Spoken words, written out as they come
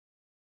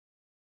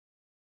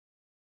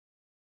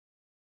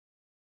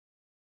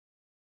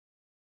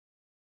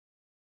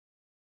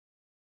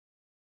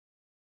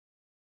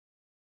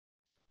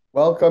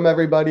Welcome,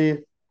 everybody.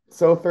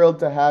 So thrilled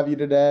to have you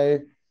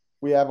today.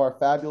 We have our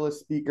fabulous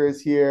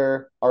speakers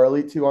here, our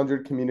Elite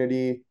 200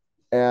 community,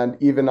 and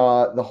even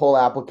the whole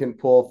applicant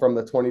pool from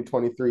the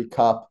 2023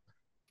 Cup,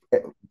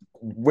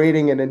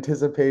 waiting and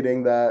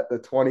anticipating the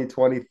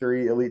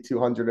 2023 Elite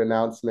 200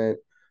 announcement,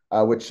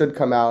 which should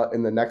come out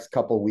in the next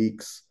couple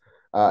weeks.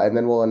 And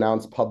then we'll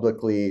announce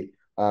publicly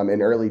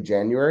in early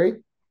January.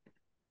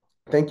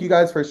 Thank you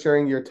guys for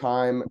sharing your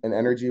time and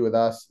energy with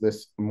us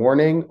this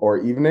morning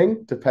or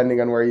evening, depending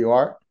on where you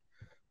are.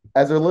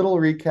 As a little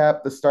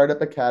recap, the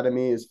Startup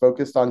Academy is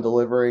focused on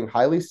delivering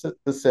highly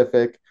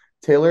specific,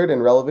 tailored,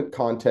 and relevant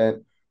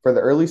content for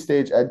the early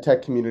stage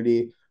EdTech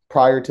community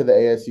prior to the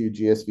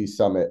ASU+GSV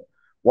Summit.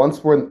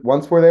 Once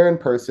we're there in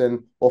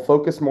person, we'll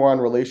focus more on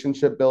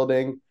relationship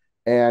building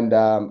and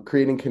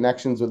creating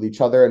connections with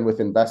each other and with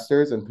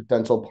investors and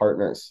potential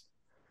partners.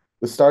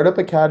 The Startup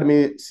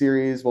Academy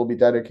series will be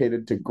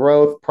dedicated to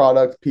growth,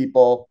 product,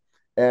 people,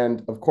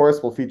 and of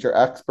course, we'll feature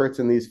experts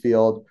in these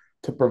fields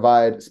to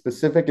provide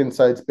specific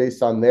insights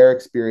based on their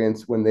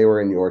experience when they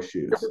were in your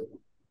shoes.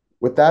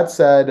 With that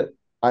said,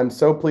 I'm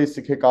so pleased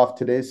to kick off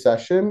today's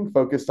session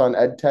focused on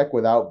EdTech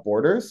without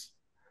borders.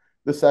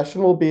 The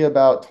session will be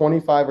about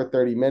 25 or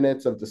 30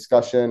 minutes of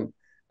discussion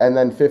and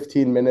then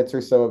 15 minutes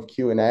or so of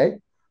Q&A.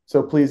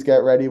 So please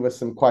get ready with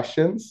some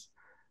questions.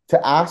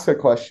 To ask a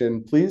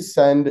question, please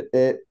send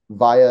it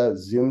via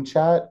Zoom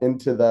chat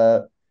into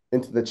the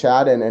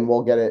chat and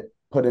we'll get it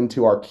put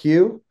into our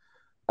queue.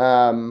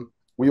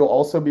 We will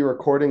also be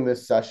recording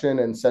this session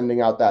and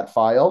sending out that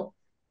file.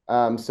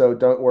 So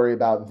don't worry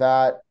about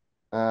that.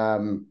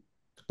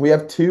 We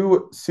have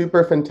two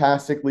super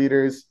fantastic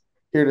leaders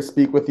here to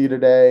speak with you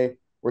today.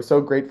 We're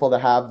so grateful to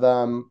have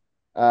them.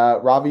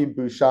 Ravi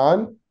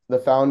Bhushan, the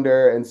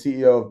founder and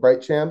CEO of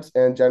BrightChamps,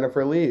 and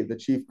Jennifer Lee, the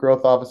Chief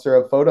Growth Officer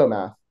of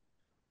PhotoMath.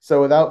 So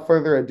without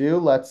further ado,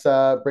 let's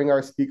bring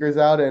our speakers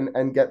out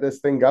and get this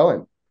thing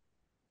going.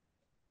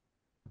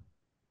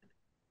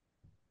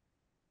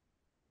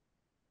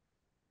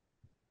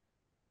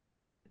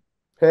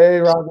 Hey,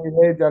 Ravi.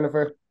 Hey,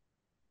 Jennifer.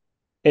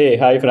 Hey,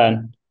 hi,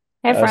 Fran.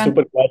 Hey, Super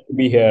Fran. glad to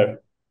be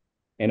here.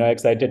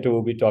 Excited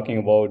to be talking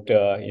about,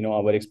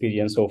 our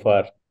experience so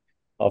far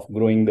of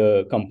growing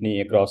the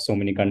company across so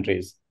many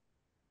countries.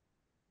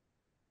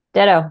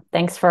 Ditto.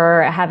 Thanks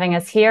for having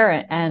us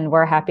here, and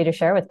we're happy to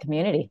share with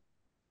community.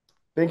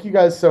 Thank you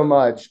guys so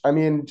much. I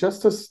mean,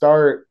 just to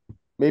start,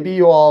 maybe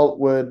you all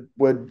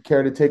would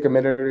care to take a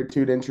minute or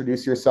two to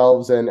introduce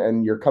yourselves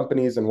and your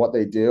companies and what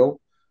they do.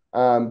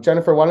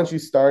 Jennifer, why don't you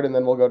start and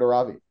then we'll go to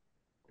Ravi.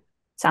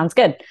 Sounds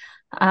good.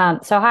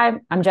 Hi,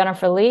 I'm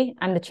Jennifer Lee.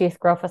 I'm the Chief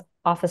Growth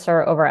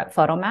Officer over at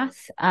PhotoMath.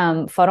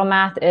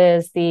 PhotoMath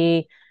is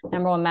the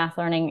 #1 math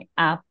learning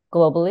app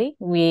globally.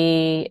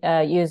 We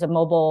use a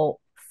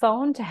mobile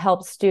phone to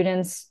help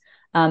students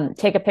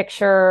take a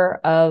picture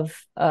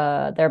of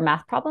their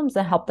math problems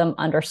and help them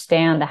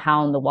understand the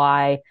how and the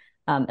why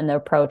and the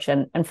approach.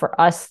 And for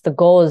us, the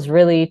goal is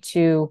really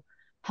to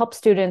help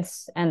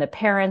students and the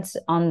parents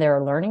on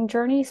their learning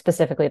journey,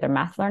 specifically their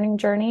math learning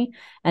journey,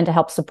 and to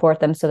help support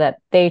them so that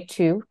they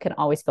too can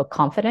always feel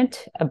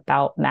confident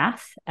about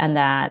math and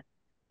that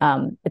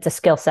it's a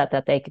skill set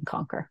that they can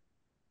conquer.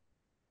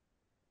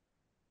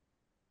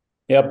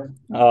 Yep.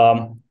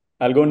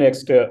 I'll go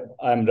next.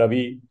 I'm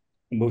Ravi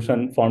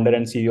Bhushan, founder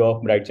and CEO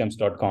of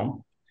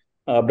BrightChamps.com.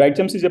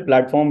 BrightChamps is a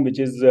platform which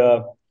is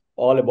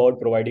all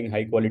about providing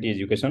high quality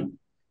education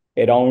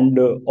around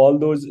all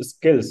those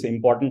skills,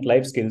 important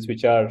life skills,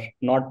 which are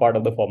not part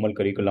of the formal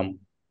curriculum,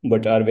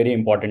 but are very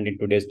important in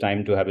today's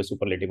time to have a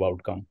superlative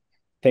outcome.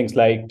 Things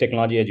like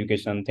technology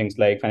education, things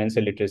like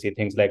financial literacy,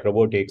 things like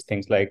robotics,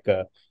 things like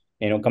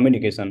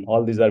communication.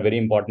 All these are very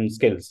important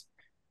skills,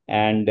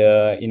 and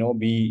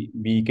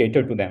we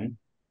cater to them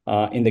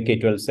in the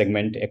K-12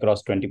 segment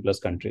across 20 plus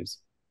countries.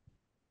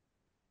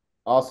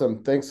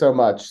 Awesome. Thanks so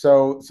much.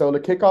 So to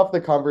kick off the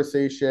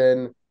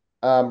conversation,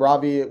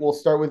 Ravi, we'll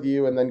start with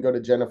you and then go to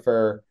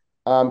Jennifer.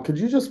 Could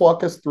you just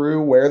walk us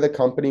through where the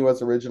company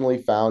was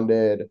originally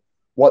founded,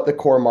 what the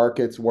core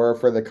markets were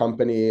for the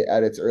company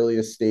at its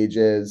earliest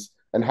stages,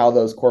 and how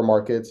those core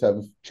markets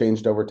have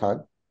changed over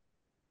time?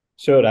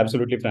 Sure,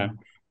 absolutely, Fran.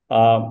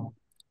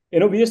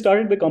 We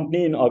started the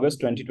company in August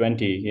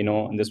 2020,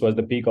 and this was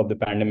the peak of the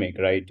pandemic,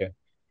 right?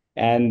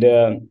 And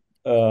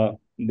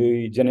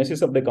the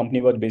genesis of the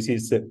company was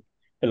basis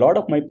a lot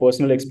of my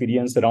personal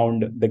experience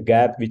around the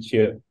gap which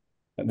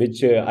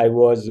I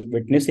was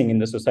witnessing in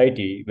the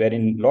society,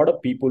 wherein a lot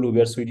of people who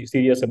were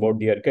serious about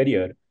their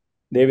career,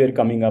 they were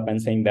coming up and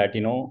saying that,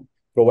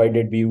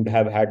 provided we would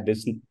have had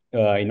this,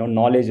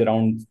 knowledge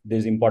around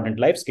these important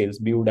life skills,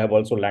 we would have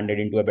also landed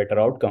into a better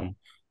outcome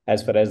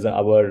as far as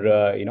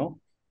our,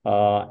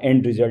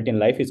 end result in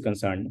life is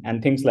concerned.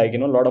 And things like, a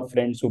lot of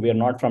friends who were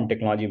not from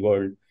technology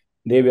world,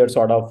 they were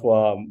sort of,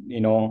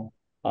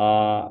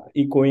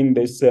 echoing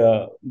this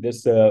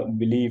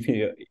belief,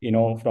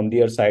 from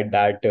their side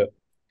that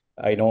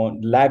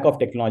lack of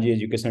technology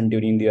education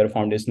during their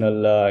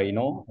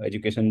foundational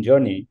education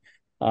journey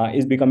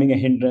is becoming a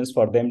hindrance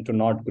for them to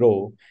not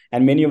grow.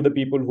 And many of the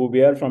people who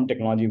were from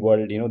technology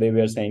world, they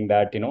were saying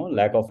that,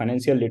 lack of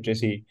financial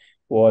literacy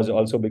was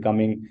also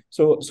becoming.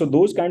 So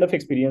those kind of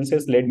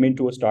experiences led me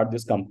to start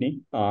this company.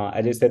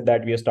 As I said,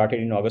 that we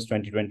started in August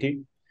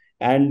 2020.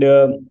 And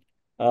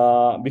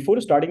before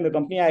starting the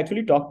company, I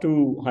actually talked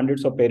to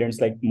hundreds of parents,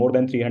 like more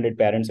than 300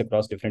 parents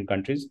across different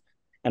countries.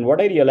 And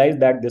what I realized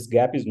that this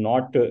gap is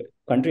not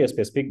country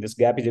specific, this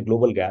gap is a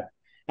global gap.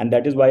 And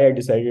that is why I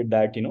decided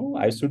that,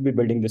 I should be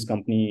building this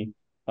company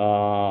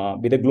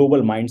with a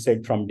global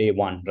mindset from day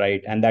one,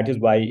 right? And that is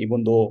why,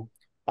 even though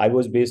I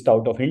was based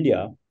out of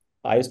India,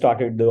 I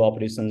started the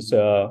operations,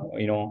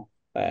 from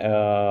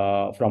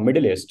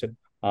Middle East,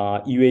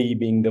 UAE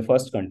being the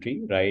first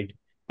country, right?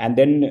 And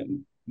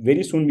then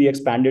very soon we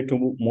expanded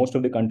to most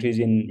of the countries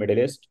in Middle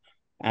East,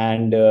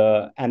 and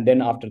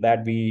then after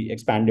that we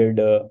expanded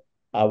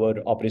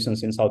our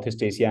operations in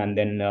Southeast Asia, and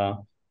then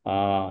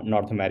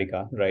North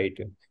America, right?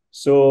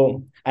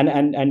 So and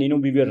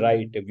we were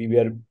right. We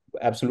were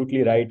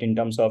absolutely right in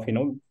terms of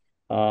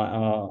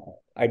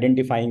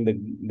identifying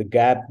the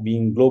gap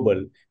being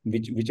global.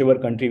 Whichever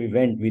country we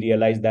went, we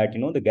realized that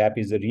the gap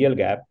is a real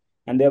gap,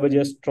 and there was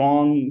a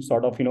strong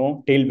sort of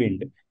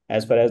tailwind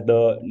as far as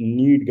the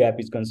need gap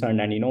is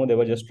concerned, and there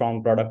was a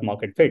strong product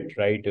market fit,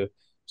 right?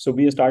 So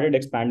we started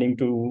expanding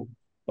to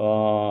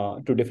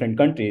different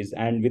countries,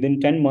 and within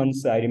 10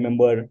 months, I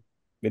remember,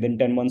 within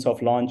 10 months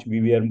of launch, we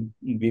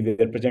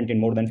were present in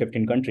more than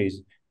 15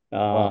 countries,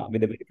 Wow.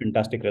 with a very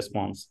fantastic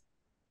response.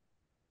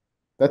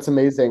 That's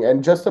amazing.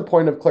 And just a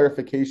point of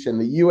clarification,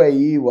 the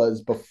UAE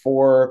was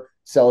before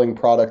selling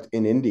product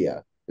in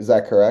India. Is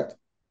that correct?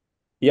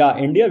 Yeah,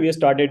 India, we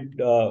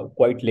started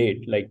quite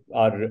late. Like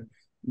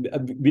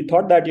we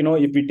thought that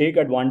if we take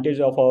advantage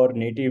of our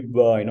native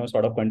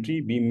sort of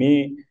country, we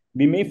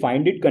may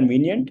find it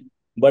convenient,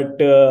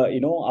 but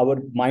our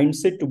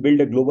mindset to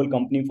build a global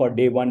company for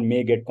day one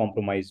may get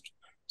compromised.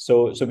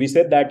 So we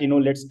said that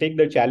let's take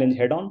the challenge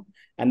head on,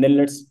 and then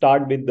let's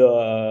start with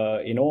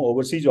the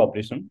overseas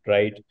operation,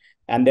 right?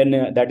 And then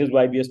that is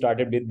why we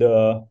started with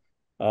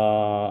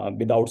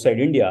outside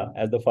India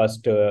as the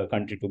first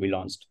country to be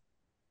launched.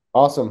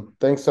 Awesome.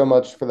 Thanks so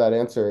much for that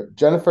answer.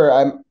 Jennifer,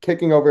 I'm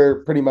kicking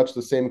over pretty much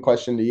the same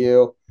question to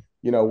you.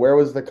 Where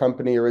was the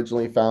company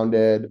originally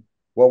founded?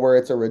 What were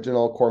its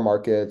original core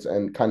markets,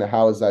 and kind of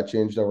how has that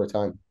changed over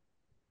time?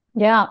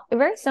 Yeah,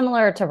 very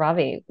similar to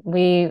Ravi.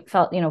 We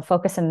felt,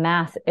 focus in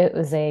math, it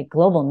was a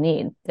global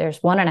need. There's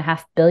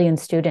 1.5 billion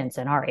students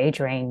in our age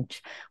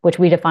range, which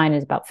we define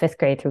as about fifth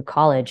grade through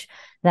college,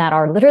 that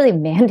are literally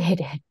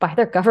mandated by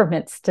their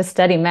governments to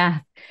study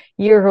math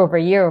year over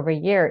year over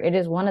year. It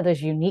is one of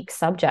those unique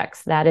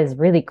subjects that is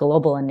really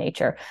global in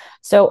nature.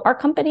 So our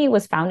company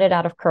was founded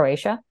out of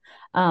Croatia,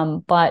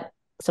 but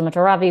similar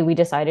to Ravi, we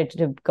decided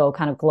to go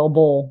kind of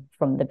global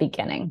from the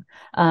beginning.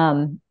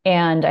 And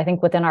I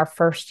think within our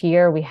first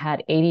year, we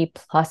had 80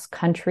 plus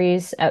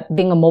countries.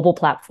 Being a mobile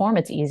platform,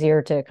 it's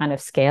easier to kind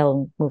of scale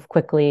and move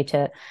quickly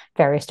to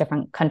various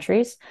different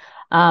countries.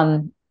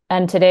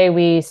 And today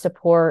we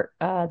support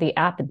the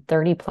app in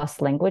 30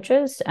 plus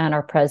languages and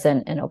are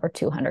present in over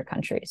 200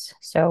 countries.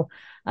 So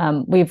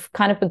we've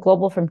kind of been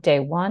global from day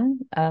one.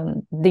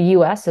 The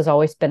US has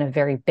always been a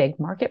very big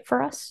market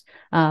for us,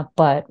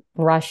 but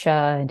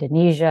Russia,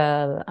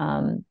 Indonesia,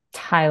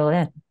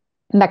 Thailand,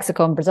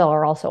 Mexico, and Brazil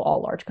are also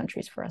all large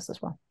countries for us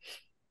as well.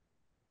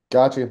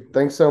 Got you.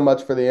 Thanks so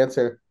much for the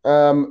answer.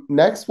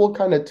 Next, we'll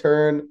kind of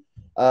turn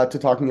to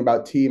talking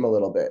about team a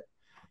little bit.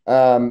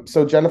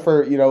 So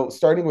Jennifer,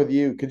 starting with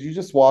you, could you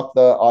just walk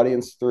the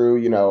audience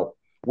through,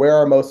 where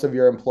are most of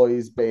your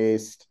employees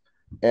based,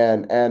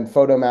 and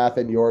PhotoMath,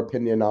 in your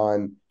opinion,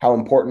 on how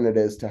important it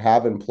is to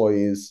have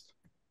employees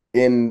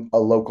in a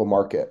local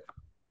market?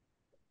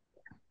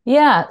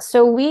 Yeah,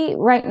 so we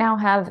right now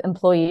have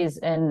employees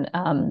in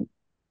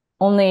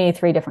only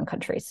 3 different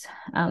countries.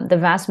 The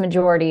vast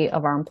majority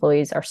of our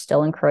employees are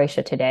still in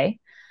Croatia today.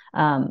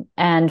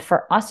 And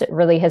for us, it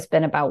really has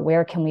been about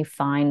where can we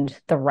find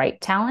the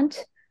right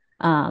talent,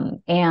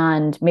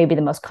 and maybe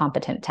the most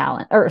competent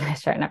talent, or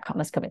sorry, not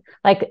most competent,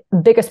 like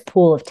biggest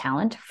pool of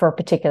talent for a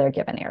particular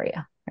given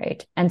area,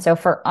 right? And so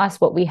for us,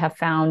 what we have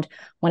found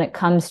when it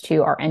comes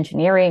to our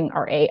engineering,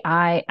 our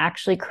AI,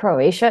 actually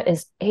Croatia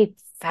is a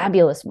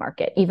fabulous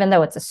market. Even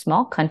though it's a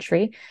small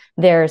country,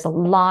 there's a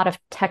lot of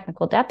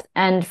technical depth.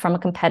 And from a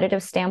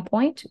competitive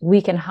standpoint,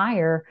 we can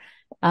hire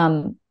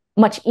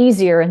much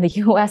easier in the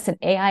US an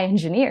AI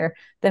engineer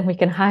than we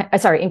can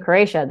hire, in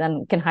Croatia,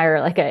 than can hire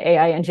like an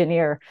AI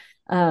engineer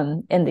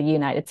in the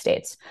United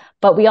States.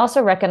 But we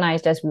also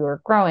recognized as we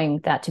were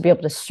growing that to be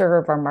able to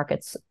serve our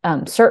markets,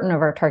 certain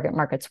of our target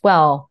markets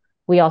well,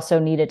 we also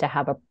needed to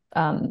have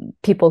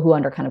people who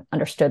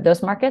understood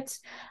those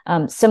markets.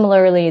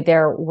 Similarly,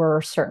 there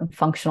were certain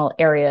functional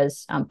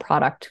areas,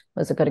 product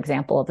was a good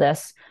example of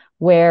this,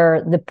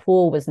 where the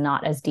pool was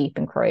not as deep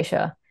in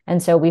Croatia.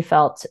 And so we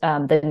felt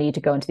the need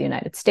to go into the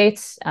United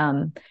States.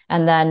 And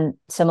then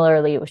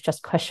similarly, it was just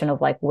a question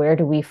of like, where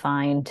do we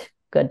find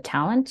good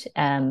talent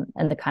and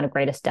the kind of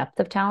greatest depth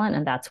of talent?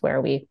 And that's where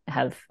we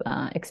have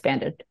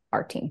expanded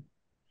our team.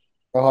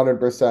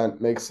 100%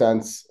 makes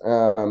sense.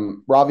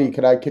 Ravi,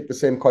 could I kick the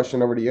same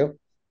question over to you?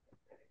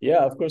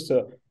 Yeah, of course.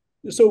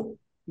 So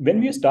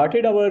when we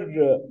started, our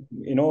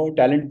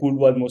talent pool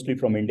was mostly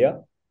from India.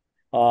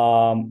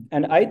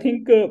 And I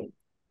think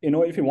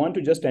if you want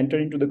to just enter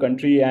into the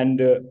country and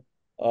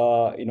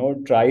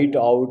try it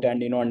out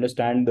and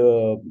understand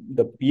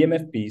the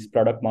PMF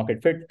product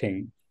market fit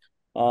thing,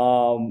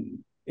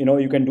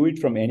 you can do it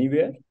from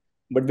anywhere.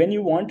 But when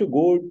you want to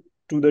go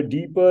to the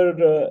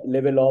deeper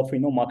level of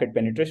market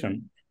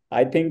penetration,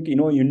 I think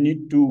you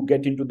need to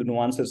get into the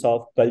nuances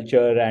of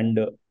culture and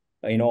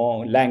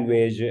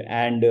language,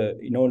 and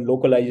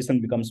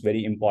localization becomes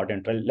very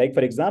important, right? Like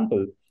for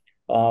example,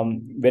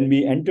 when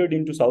we entered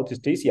into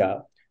Southeast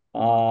Asia,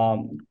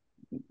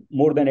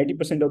 more than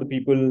 80% of the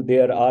people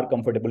there are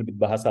comfortable with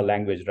Bahasa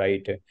language,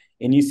 right?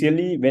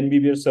 Initially, when we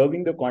were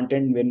serving the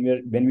content,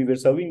 when we were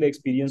serving the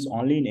experience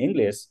only in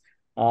English,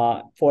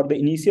 for the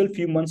initial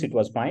few months it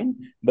was fine.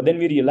 But then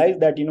we realized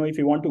that if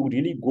you want to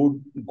really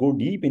go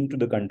deep into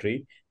the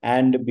country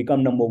and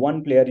become number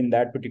one player in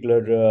that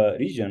particular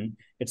region,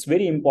 it's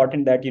very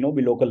important that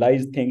we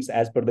localize things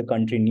as per the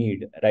country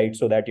need, right?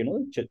 So that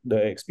the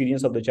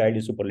experience of the child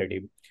is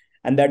superlative.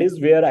 And that is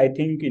where I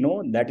think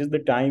that is the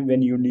time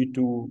when you need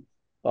to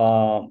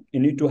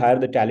hire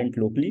the talent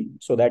locally,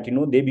 so that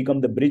they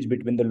become the bridge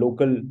between the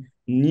local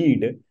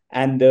need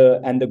and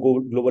the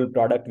global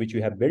product which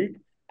you have built,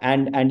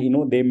 and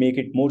they make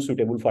it more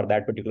suitable for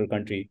that particular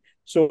country.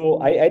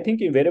 So I think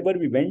wherever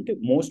we went,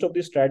 most of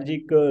the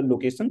strategic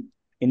location,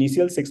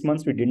 initial 6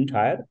 months we didn't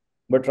hire,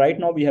 but right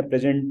now we have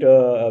presence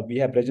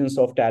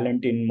of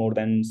talent in more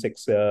than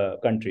six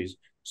countries.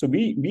 So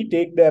we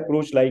take the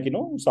approach like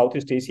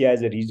Southeast Asia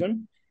as a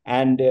region,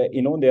 and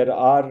there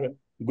are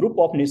group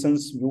of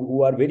nations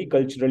who are very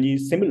culturally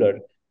similar,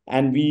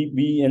 and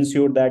we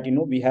ensure that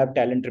we have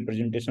talent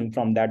representation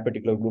from that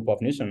particular group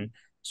of nation,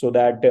 so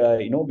that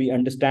we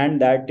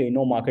understand that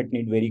market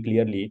need very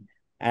clearly,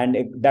 and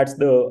that's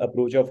the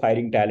approach of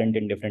hiring talent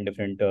in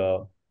different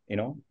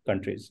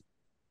countries.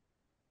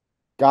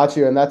 Got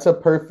you. And that's a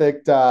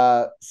perfect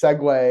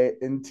segue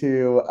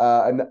into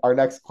our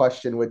next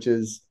question, which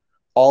is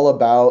all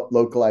about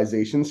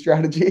localization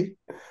strategy.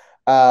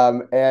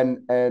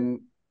 And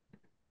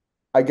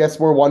I guess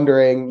we're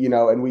wondering,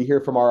 and we hear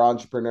from our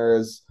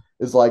entrepreneurs,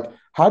 is like,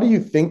 how do you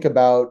think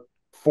about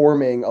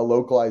forming a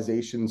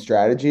localization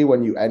strategy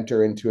when you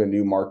enter into a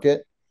new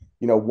market?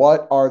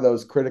 What are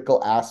those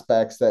critical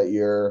aspects that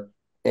you're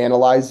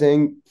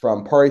analyzing,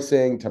 from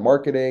pricing to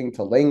marketing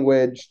to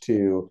language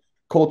to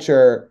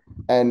culture,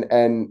 and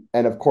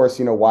of course,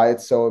 why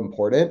it's so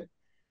important.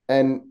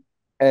 And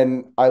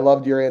I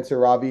loved your answer,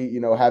 Ravi,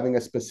 having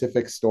a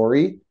specific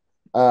story.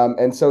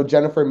 And so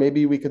Jennifer,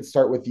 maybe we could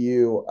start with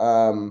you.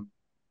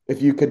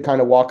 If you could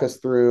kind of walk us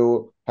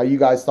through how you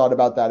guys thought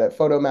about that at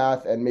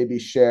PhotoMath, and maybe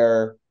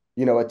share,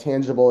 a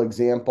tangible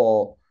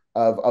example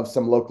of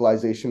some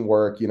localization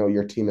work,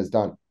 your team has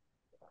done.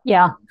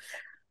 Yeah.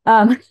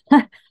 I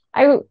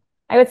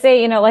I would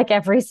say, like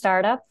every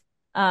startup,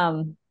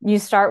 you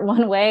start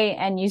one way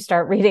and you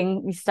start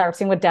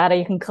seeing what data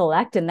you can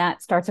collect, and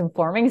that starts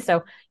informing.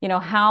 So,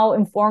 how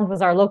informed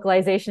was our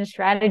localization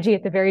strategy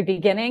at the very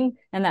beginning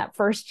and that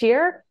first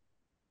year?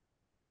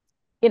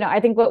 I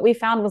think what we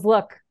found was,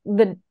 look,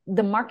 the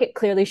market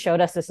clearly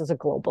showed us this is a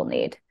global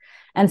need.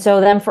 And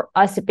so then for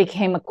us, it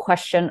became a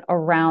question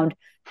around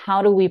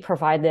how do we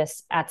provide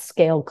this at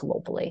scale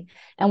globally?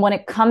 And when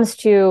it comes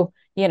to,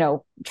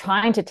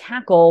 trying to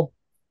tackle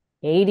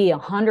 80,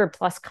 100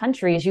 plus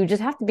countries, you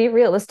just have to be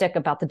realistic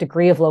about the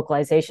degree of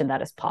localization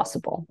that is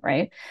possible,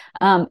 right?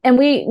 And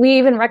we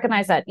even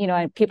recognize that,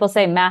 people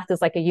say math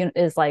is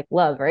like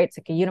love, right? It's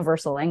like a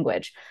universal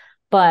language.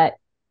 But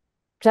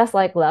just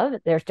like love,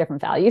 there's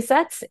different value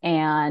sets,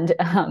 and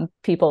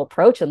people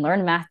approach and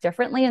learn math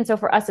differently. And so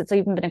for us, it's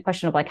even been a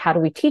question of like, how do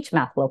we teach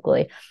math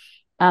locally?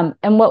 And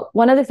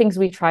one of the things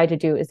we try to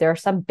do is there are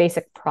some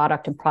basic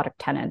product and product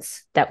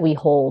tenets that we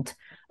hold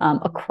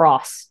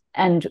across.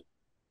 And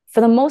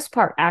for the most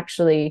part,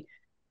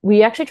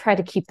 we actually try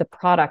to keep the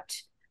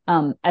product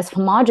as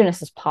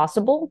homogenous as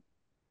possible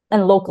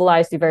and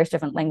localize through various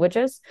different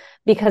languages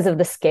because of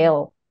the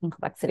scale and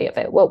complexity of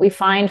it. What we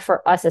find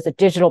for us as a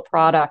digital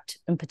product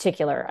in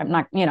particular,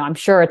 I'm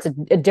sure it's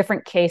a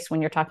different case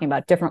when you're talking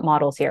about different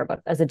models here, but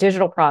as a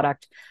digital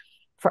product,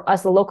 for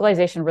us, the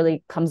localization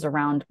really comes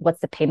around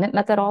what's the payment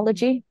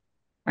methodology,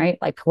 right?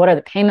 Like, what are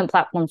the payment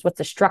platforms? What's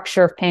the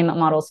structure of payment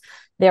models?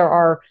 There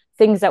are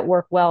things that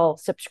work well.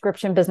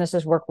 Subscription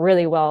businesses work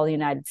really well in the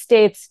United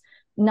States,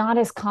 not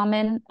as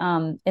common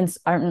in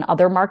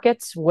other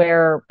markets,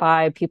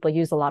 whereby people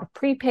use a lot of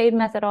prepaid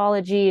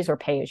methodologies or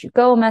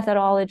pay-as-you-go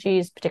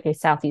methodologies, particularly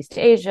Southeast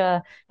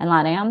Asia and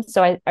LATAM.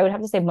 So I would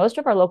have to say most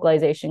of our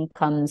localization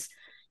comes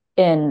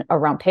in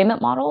around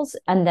payment models,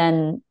 and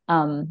then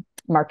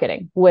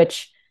marketing,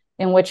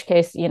 in which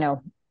case,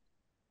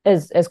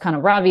 as kind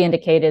of Ravi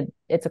indicated,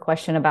 it's a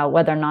question about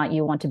whether or not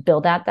you want to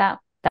build out that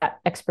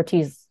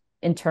expertise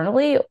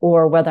internally,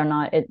 or whether or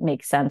not it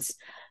makes sense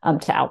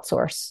to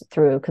outsource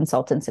through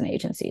consultants and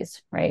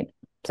agencies, right?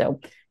 So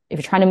if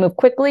you're trying to move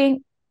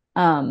quickly,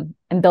 and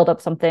build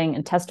up something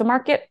and test a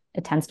market,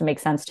 it tends to make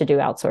sense to do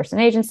outsourcing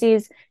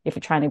agencies. If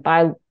you're trying to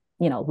buy,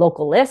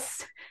 local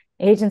lists,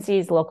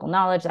 agencies, local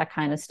knowledge, that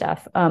kind of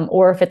stuff.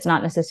 Or if it's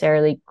not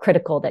necessarily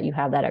critical that you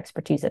have that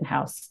expertise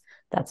in-house,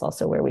 that's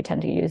also where we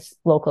tend to use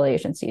local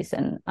agencies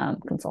and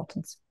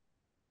consultants.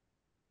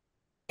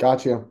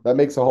 Gotcha. That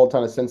makes a whole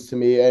ton of sense to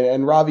me.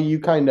 And Ravi, you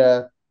kind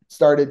of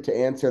started to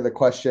answer the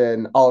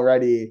question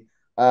already,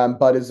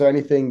 but is there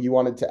anything you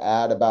wanted to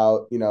add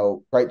about,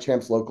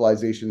 BrightChamps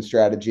localization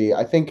strategy?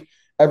 I think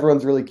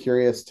everyone's really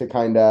curious to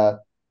kind of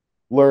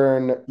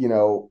learn,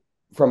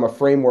 from a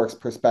frameworks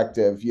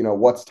perspective,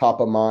 what's top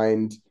of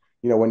mind,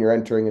 when you're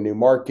entering a new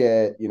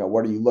market,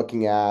 what are you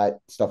looking at,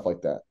 stuff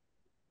like that.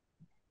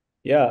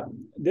 Yeah,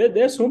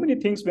 there's so many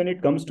things when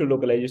it comes to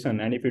localization.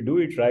 And if you do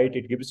it right,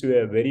 it gives you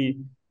a very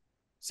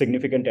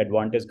significant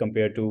advantage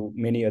compared to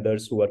many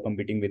others who are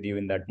competing with you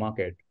in that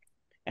market.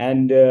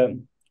 And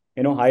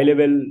high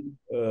level,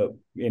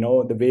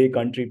 the way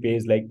country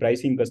pays, like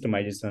pricing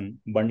customization,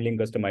 bundling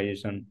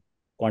customization,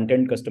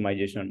 content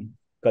customization,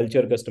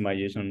 culture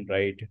customization,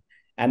 right?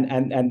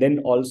 And then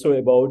also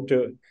about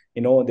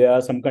there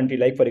are some country,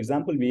 like for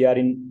example, we are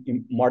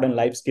in modern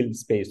life skill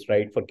space,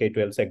 right, for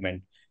K-12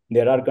 segment.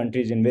 There are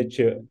countries in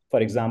which, for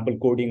example,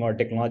 coding or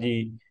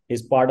technology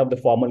is part of the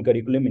formal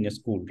curriculum in a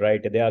school,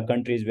 right? There are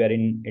countries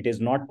wherein it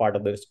is not part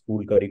of the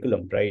school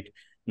curriculum, right?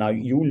 Now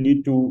you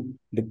need to,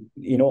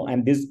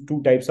 and these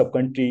two types of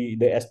country,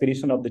 the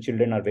aspiration of the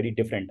children are very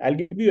different. I'll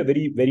give you a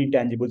very, very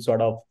tangible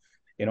sort of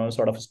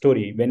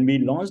story. When we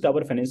launched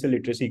our financial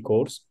literacy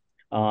course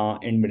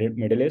in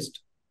Middle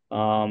East,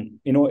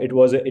 it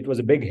was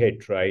a big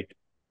hit, right?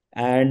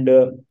 And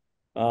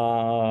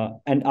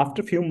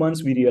after a few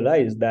months, we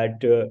realized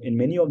that in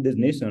many of these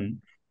nations,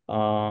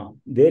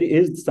 there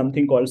is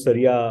something called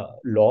Sharia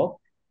law,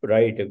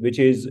 right? Which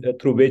is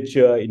through which,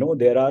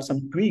 there are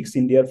some tweaks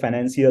in their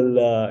financial,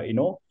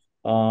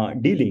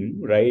 dealing,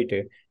 right?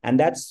 And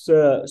that's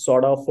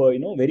sort of,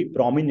 very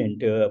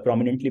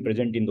prominently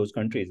present in those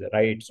countries,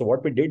 right? So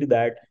what we did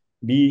that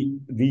we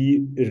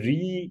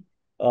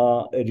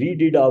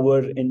redid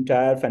our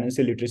entire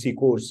financial literacy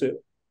course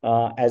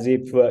as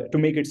if to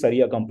make it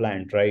Sharia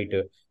compliant, right?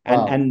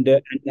 Wow.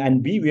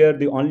 And we were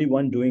the only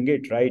one doing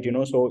it, right?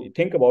 So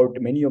think about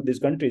many of these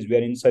countries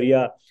where in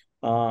Sharia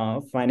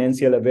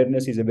financial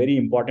awareness is a very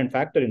important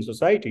factor in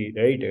society,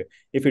 right?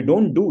 If you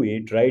don't do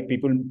it, right,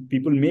 people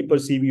may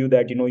perceive you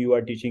that you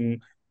are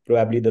teaching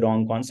probably the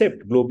wrong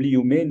concept. Globally,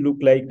 you may look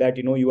like that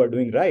you are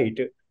doing right,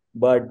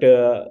 but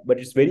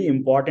it's very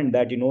important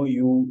that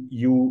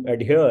you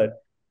adhere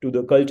to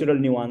the cultural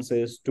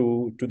nuances,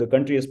 to the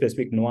country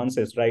specific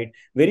nuances, right?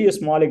 Very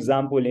small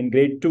example, in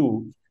grade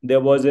 2 there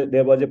was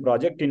a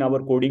project in our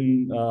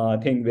coding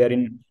thing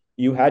wherein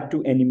you had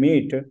to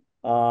animate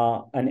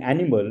an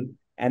animal,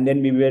 and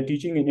then we were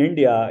teaching in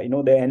India,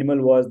 the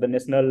animal was the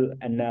national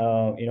and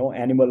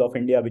animal of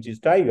India, which is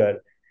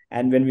tiger.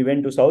 And when we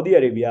went to Saudi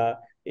Arabia,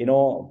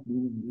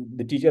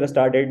 the teacher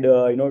started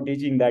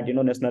teaching that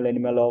national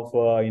animal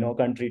of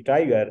country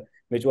tiger,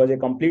 which was a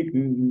complete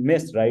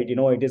miss, right?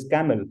 It is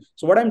camel.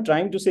 So what I'm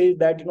trying to say is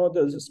that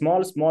the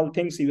small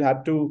things you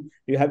have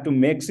to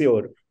make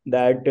sure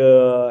that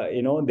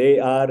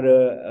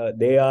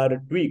they are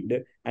tweaked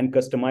and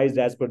customized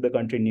as per the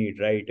country need,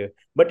 right?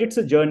 But it's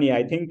a journey.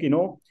 I think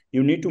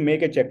you need to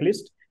make a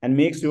checklist and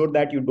make sure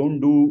that you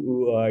don't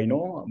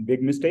do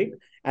big mistake.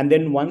 And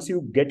then once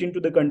you get into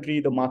the country,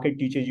 the market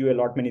teaches you a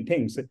lot many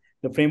things.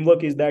 The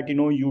framework is that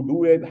you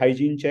do a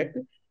hygiene check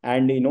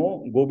and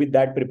go with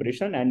that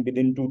preparation, and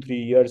within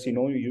 2-3 years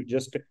you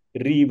just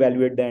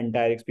reevaluate the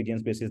entire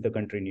experience basis the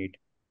country need.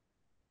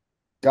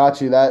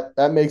 Got you.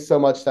 That makes so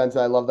much sense.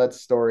 I love that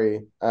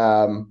story.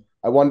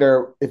 I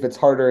wonder if it's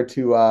harder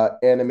to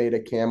animate a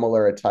camel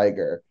or a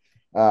tiger,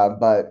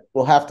 but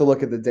we'll have to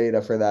look at the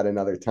data for that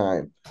another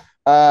time.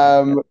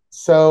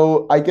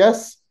 So I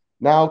guess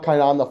now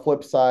kind of on the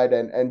flip side,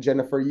 and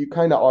Jennifer, you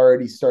kind of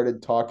already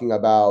started talking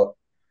about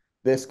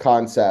this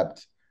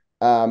concept,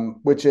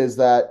 which is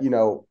that,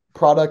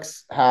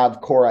 products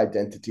have core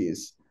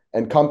identities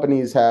and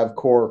companies have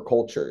core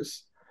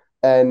cultures.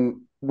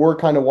 And we're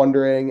kind of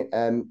wondering,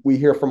 and we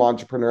hear from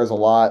entrepreneurs a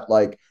lot,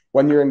 like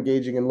when you're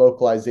engaging in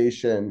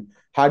localization,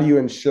 how do you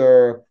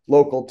ensure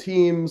local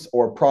teams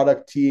or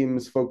product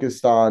teams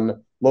focused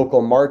on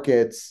local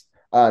markets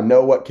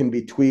know what can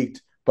be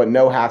tweaked, but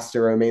know has to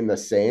remain the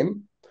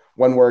same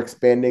when we're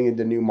expanding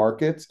into new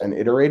markets and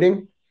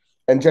iterating?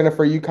 And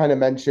Jennifer, you kind of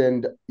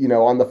mentioned,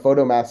 on the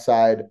PhotoMath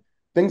side,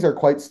 things are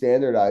quite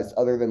standardized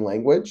other than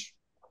language.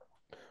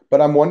 But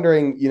I'm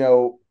wondering,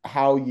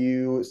 how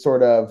you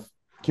sort of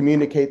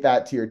communicate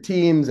that to your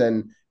teams,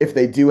 and if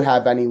they do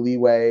have any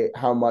leeway,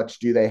 how much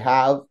do they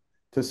have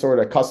to sort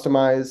of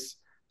customize?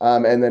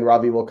 And then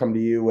Ravi will come to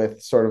you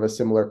with sort of a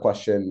similar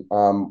question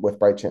with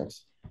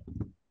BrightChamps.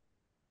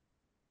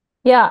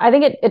 Yeah, I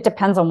think it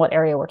depends on what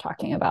area we're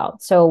talking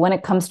about. So when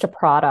it comes to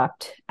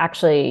product,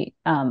 actually,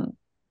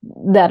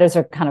 that is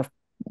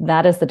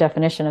the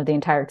definition of the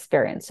entire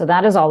experience. So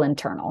that is all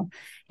internal,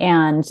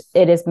 and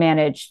it is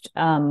managed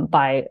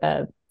by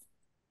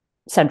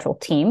central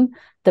team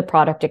the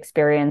product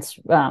experience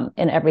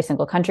in every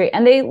single country,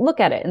 and they look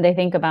at it and they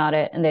think about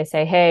it and they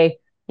say, hey,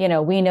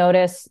 we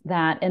notice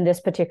that in this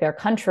particular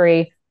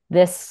country,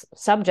 this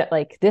subject,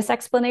 like this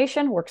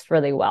explanation works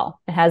really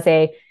well. It has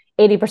a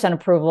 80%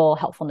 approval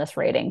helpfulness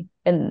rating.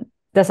 In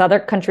this other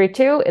country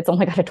too, it's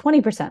only got a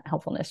 20%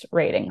 helpfulness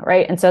rating,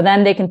 right? And so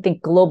then they can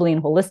think globally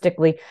and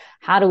holistically,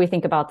 how do we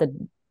think about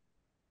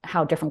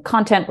how different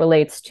content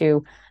relates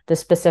to the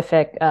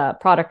specific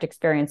product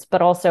experience,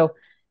 but also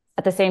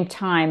at the same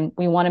time,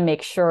 we want to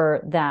make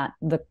sure that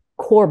the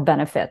core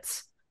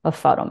benefits of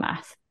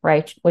PhotoMath,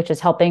 right, which is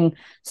helping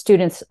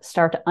students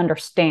start to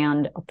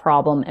understand a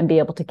problem and be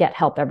able to get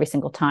help every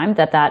single time,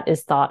 that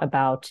is thought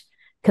about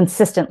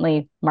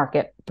consistently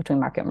between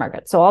market and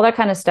market. So all that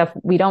kind of stuff,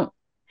 we don't,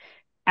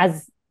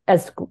 as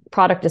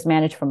product is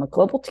managed from a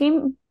global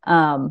team,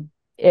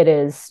 it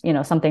is,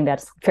 something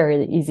that's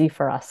fairly easy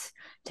for us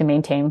to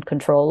maintain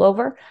control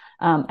over.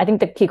 I think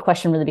the key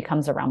question really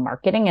becomes around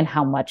marketing and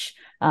how much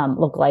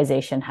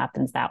localization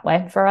happens that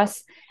way for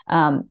us.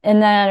 And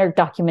then our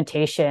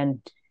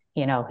documentation,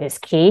 is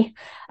key.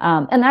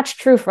 And that's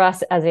true for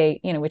us as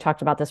we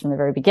talked about this from the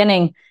very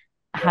beginning,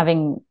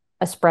 having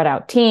a spread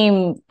out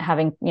team,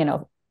 having,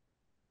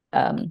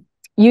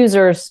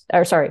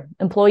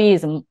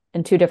 employees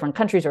in 2 different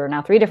countries, or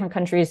now 3 different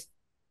countries.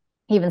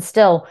 Even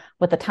still,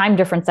 with the time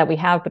difference that we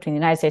have between the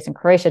United States and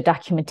Croatia,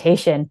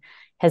 documentation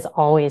has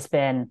always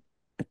been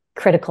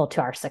critical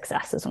to our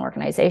success as an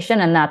organization.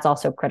 And that's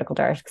also critical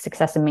to our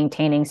success in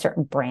maintaining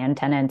certain brand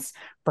tenets,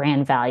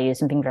 brand values,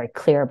 and being very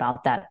clear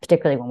about that,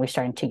 particularly when we're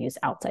starting to use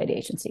outside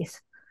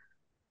agencies.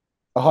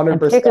 100%. And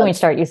particularly when we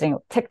start using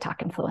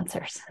TikTok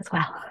influencers as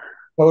well.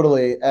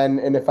 Totally.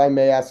 And if I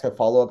may ask a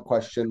follow-up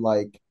question,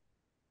 like,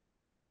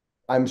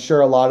 I'm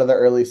sure a lot of the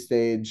early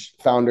stage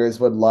founders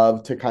would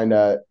love to kind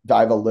of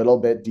dive a little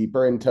bit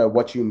deeper into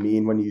what you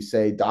mean when you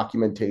say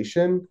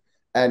documentation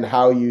and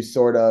how you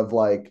sort of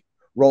like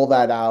roll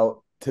that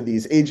out to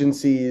these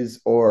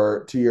agencies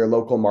or to your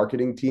local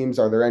marketing teams.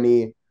 Are there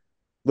any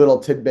little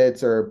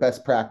tidbits or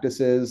best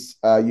practices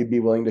you'd be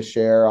willing to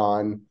share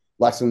on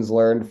lessons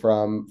learned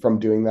from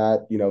doing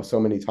that, so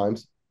many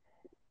times?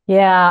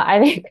 Yeah, I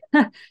think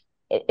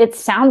it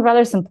sounds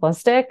rather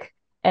simplistic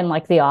and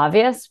like the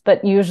obvious,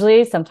 but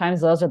usually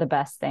sometimes those are the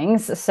best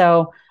things.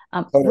 So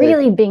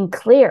really being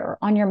clear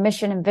on your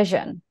mission and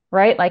vision,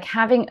 right? Like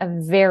having a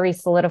very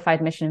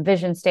solidified mission and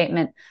vision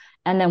statement.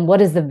 And then what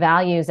is the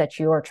values that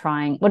you are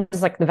what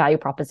is like the value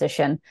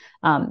proposition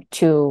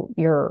to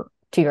your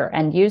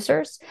end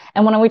users?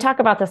 And when we talk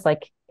about this,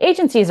 like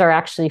agencies are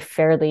actually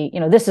fairly,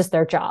 this is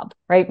their job,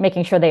 right?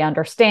 Making sure they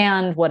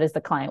understand what does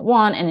the client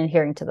want and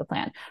adhering to the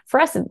plan. For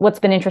us, what's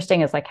been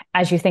interesting is like,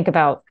 as you think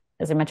about,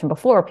 as I mentioned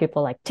before,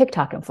 people like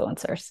TikTok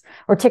influencers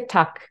or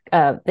TikTok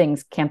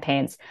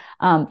campaigns,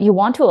 you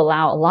want to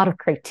allow a lot of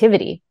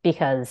creativity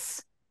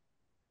because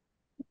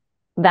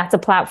that's a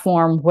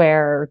platform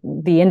where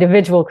the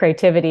individual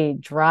creativity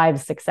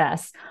drives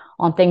success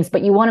on things,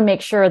 but you want to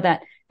make sure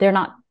that they're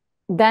not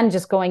then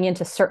just going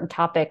into certain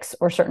topics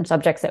or certain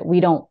subjects that we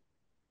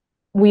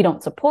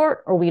don't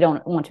support or we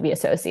don't want to be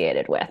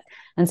associated with.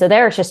 And so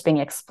there it's just being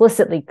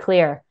explicitly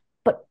clear,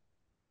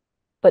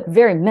 but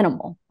very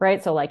minimal,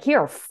 right? So like, here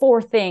are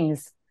 4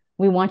 things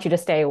we want you to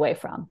stay away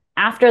from.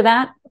 After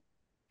that,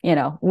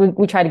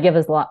 we try to give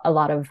us a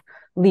lot of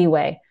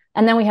leeway.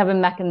 And then we have a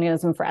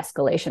mechanism for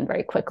escalation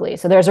very quickly.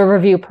 So there's a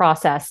review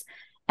process.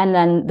 And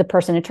then the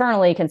person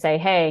internally can say,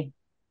 hey,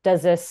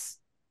 does this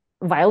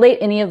violate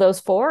any of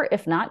those 4?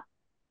 If not,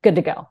 good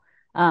to go.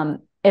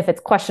 If it's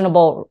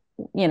questionable,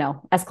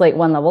 escalate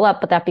 1 level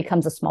up, but that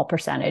becomes a small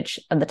percentage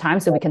of the time.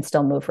 So we can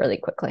still move really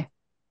quickly.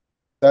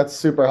 That's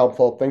super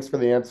helpful. Thanks for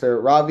the answer.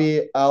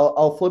 Ravi,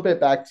 I'll flip it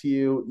back to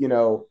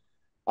you.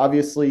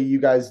 Obviously you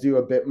guys do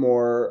a bit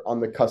more on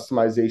the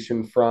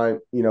customization front,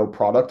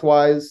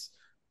 product-wise.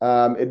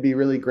 It'd be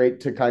really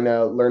great to kind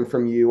of learn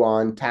from you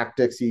on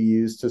tactics you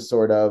use to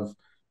sort of,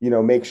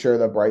 make sure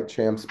the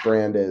BrightChamps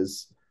brand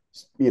is,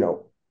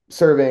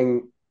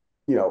 serving,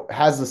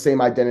 has the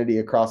same identity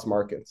across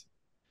markets.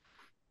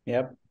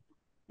 Yep.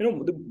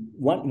 The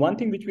one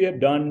thing which we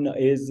have done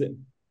is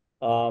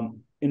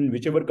in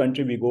whichever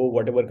country we go,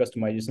 whatever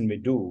customization we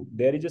do,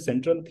 there is a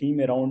central theme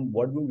around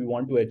what do we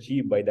want to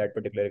achieve by that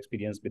particular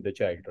experience with the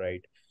child,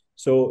 right?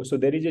 So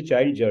there is a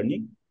child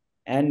journey,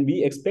 and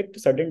we expect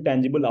certain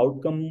tangible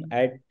outcome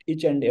at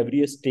each and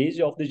every stage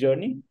of the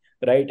journey,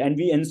 right? And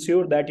we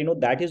ensure that,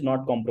 that is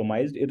not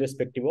compromised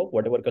irrespective of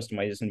whatever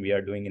customization we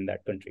are doing in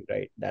that country,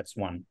 right? That's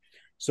one.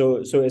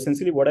 So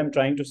essentially what I'm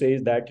trying to say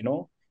is that,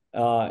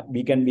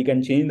 we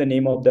can change the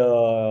name of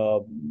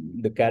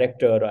the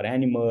character or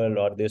animal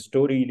or the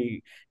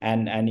story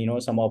and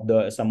some of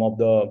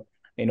the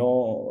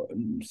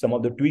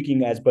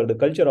tweaking as per the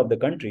culture of the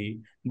country,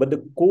 but the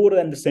core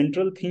and the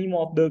central theme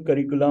of the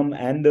curriculum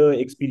and the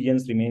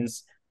experience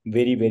remains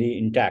very, very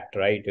intact,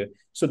 right?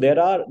 So there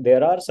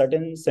are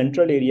certain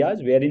central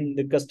areas wherein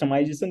the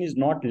customization is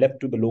not left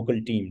to the local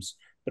teams,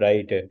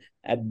 right?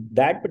 And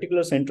that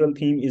particular central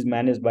theme is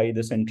managed by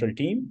the central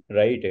team,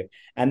 right?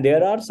 And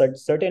there are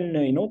certain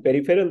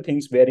peripheral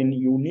things wherein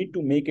you need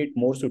to make it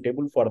more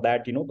suitable for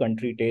that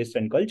country taste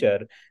and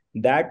culture.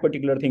 That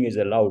particular thing is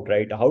allowed,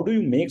 right? How do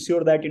you make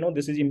sure that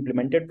this is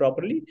implemented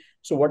properly?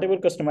 So whatever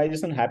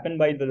customization happened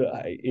by the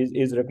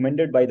is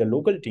recommended by the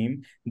local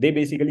team, they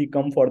basically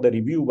come for the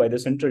review by the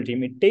central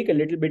team. It take a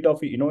little bit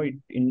of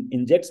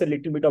injects a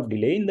little bit of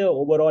delay in the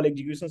overall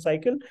execution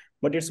cycle,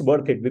 but it's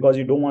worth it because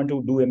you don't want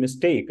to do a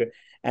mistake,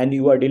 and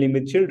you are dealing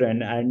with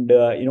children, and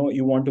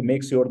you want to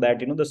make sure that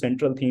the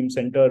central theme,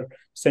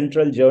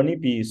 central journey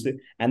piece,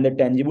 and the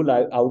tangible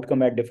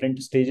outcome at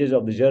different stages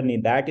of the journey,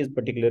 that is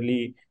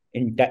particularly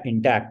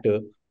intact,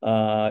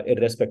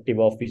 irrespective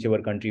of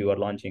whichever country you are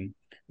launching.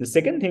 The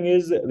second thing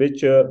is,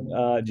 which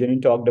Jenny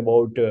talked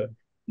about,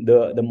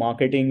 the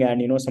marketing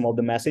and some of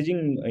the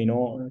messaging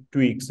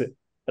tweaks,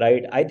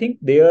 right? I think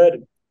their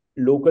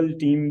local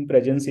team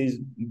presence is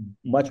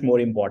much more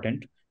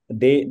important.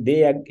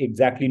 They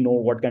exactly know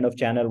what kind of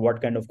channel,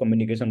 what kind of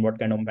communication, what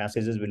kind of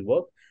messages will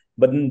work.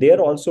 But then there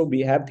also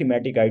we have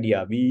thematic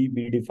idea.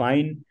 We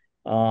define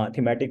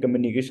thematic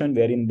communication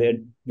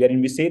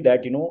wherein we say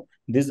that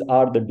these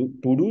are the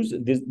to do's,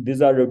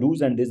 these are the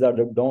do's, and these are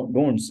the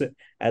don'ts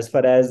as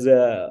far as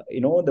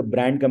the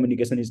brand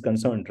communication is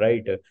concerned,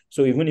 right?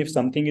 So even if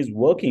something is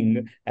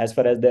working as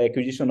far as the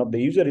acquisition of the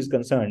user is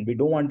concerned, we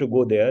don't want to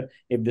go there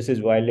if this is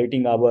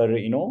violating our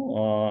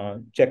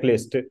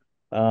checklist,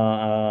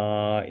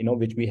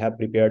 which we have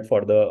prepared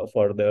for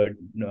the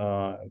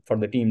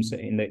teams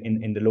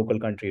in the local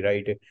country,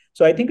 right?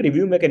 So I think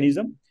review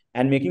mechanism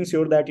and making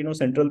sure that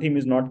central theme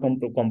is not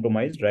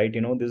compromised, right?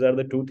 These are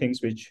the two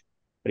things which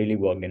really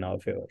worked in our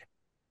favor.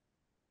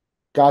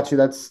 Got you.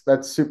 That's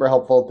super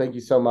helpful. Thank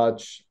you so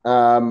much.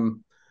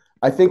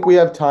 I think we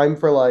have time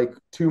for like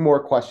two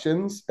more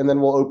questions, and then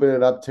we'll open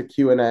it up to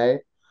Q&A.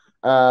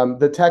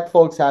 The tech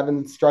folks have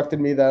instructed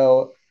me,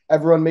 though,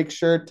 everyone make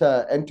sure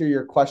to enter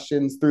your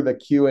questions through the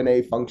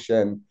Q&A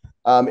function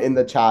in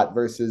the chat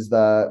versus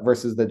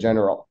the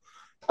general.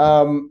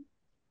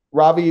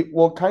 Ravi,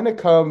 we'll kind of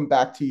come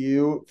back to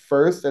you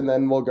first, and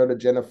then we'll go to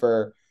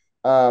Jennifer.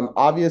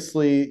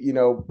 Obviously,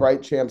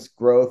 BrightChamps'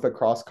 growth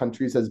across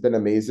countries has been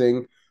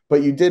amazing,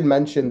 but you did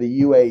mention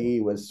the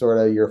UAE was sort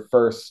of your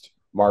first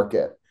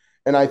market.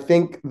 And I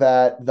think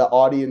that the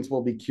audience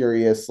will be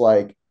curious,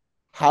 like,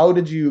 how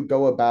did you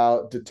go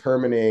about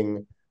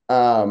determining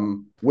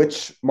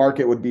which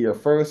market would be your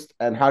first,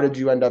 and how did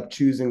you end up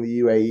choosing the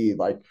UAE?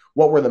 Like,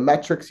 what were the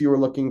metrics you were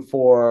looking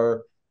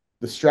for,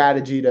 the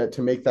strategy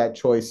to make that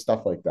choice,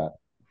 stuff like that?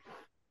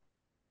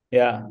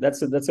 Yeah,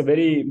 that's a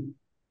very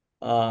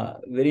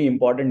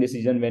important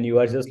decision when you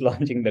are just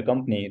launching the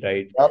company,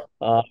 right? Yep.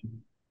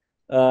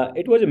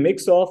 It was a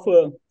mix of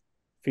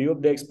few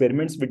of the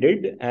experiments we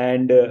did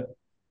and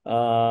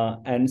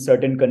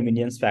certain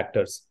convenience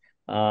factors.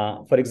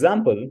 For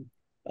example,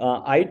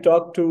 I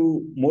talked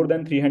to more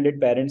than 300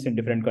 parents in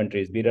different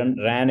countries. We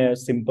ran a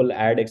simple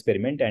ad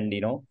experiment, and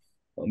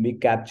we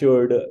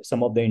captured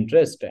some of the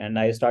interest, and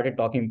I started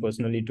talking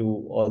personally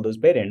to all those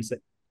parents,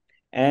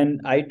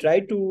 and I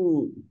tried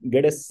to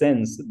get a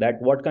sense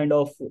that what kind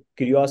of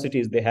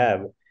curiosities they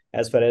have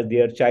as far as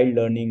their child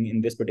learning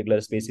in this particular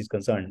space is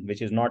concerned,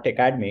 which is not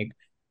academic,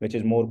 which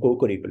is more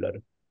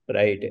co-curricular,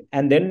 right?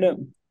 And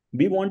then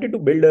we wanted to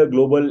build a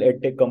global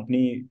edtech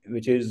company,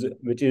 which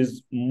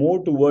is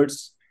more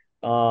towards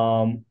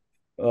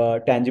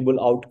tangible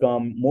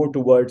outcome, more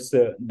towards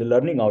the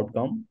learning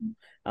outcome.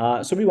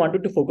 So we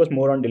wanted to focus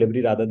more on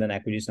delivery rather than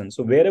acquisition.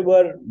 So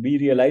wherever we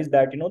realized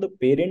that the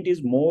parent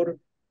is more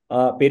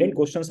parent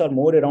questions are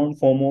more around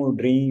FOMO,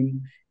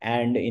 dream,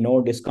 and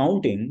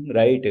discounting,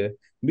 right?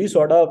 We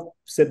sort of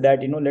said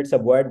that let's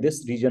avoid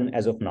this region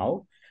as of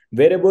now.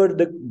 Wherever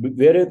it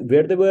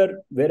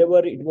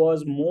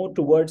was more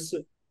towards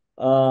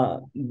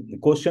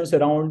questions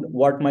around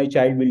what my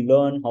child will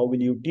learn, how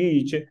will you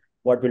teach,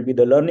 what will be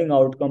the learning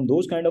outcome,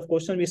 those kind of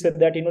questions, we said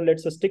that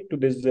let's stick to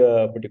this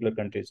particular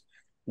countries.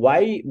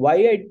 Why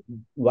I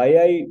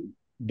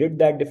did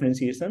that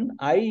differentiation?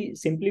 I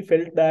simply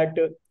felt that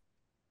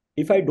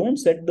if I don't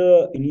set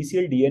the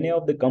initial DNA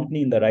of the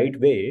company in the right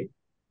way,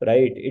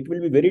 right, it will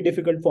be very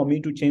difficult for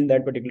me to change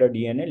that particular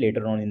DNA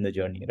later on in the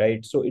journey,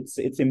 right? So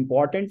it's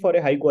important for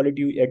a high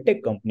quality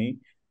edtech company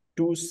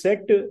to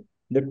set the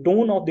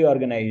tone of the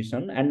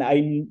organization. And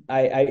I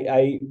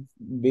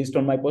based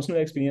on my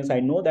personal experience, I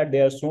know that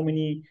there are so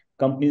many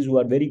companies who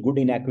are very good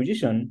in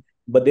acquisition,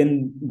 but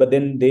then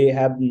they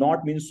have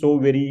not been so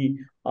very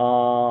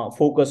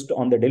focused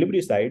on the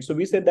delivery side. So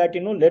we said that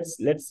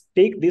let's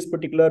take this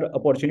particular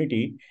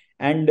opportunity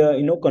and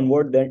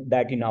convert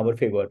that in our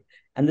favor.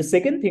 And the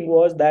second thing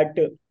was that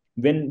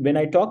when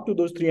I talked to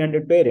those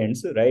 300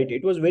 parents, right,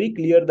 it was very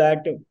clear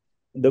that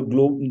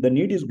the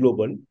need is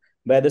global,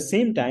 but at the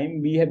same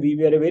time we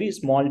were a very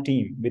small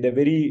team with a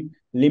very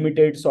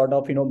limited sort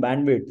of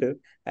bandwidth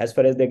as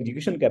far as the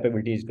execution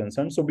capability is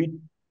concerned. So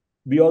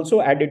we also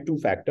added two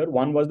factors.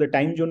 One was the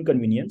time zone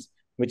convenience,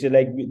 which is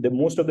like the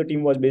most of the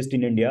team was based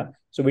in India.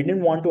 So we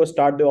didn't want to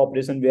start the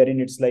operation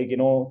wherein it's like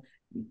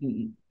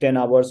 10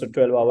 hours or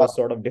 12 hours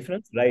sort of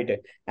difference, right?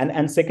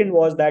 And second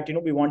was that,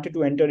 we wanted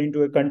to enter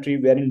into a country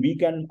wherein we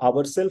can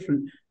ourselves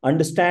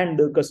understand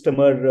the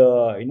customer,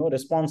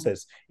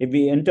 responses. If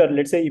we enter,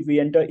 let's say,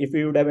 if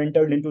we would have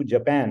entered into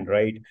Japan,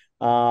 right?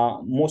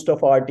 Most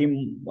of our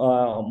team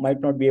might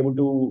not be able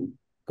to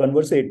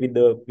conversate with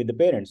the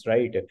parents,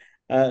 right?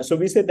 So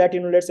we said that,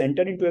 let's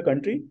enter into a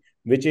country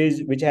which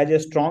has a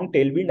strong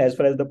tailwind as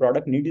far as the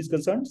product need is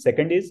concerned.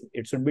 Second is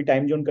it should be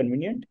time zone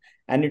convenient,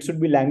 and it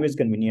should be language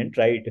convenient,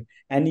 right?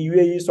 And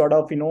UAE sort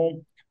of,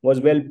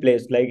 was well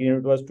placed. Like,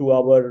 it was 2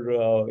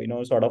 hour,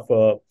 sort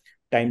of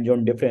time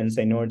zone difference.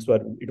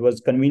 It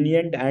was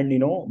convenient, and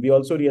we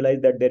also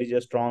realized that there is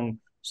a strong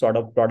sort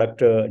of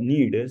product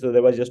need. So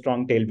there was a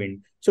strong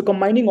tailwind. So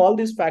combining all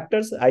these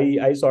factors,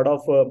 I sort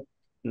of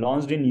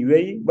launched in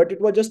UAE, but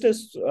it was just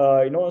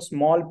a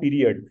small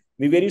period.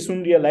 We very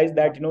soon realized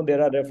that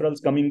there are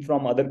referrals coming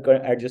from other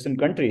adjacent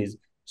countries.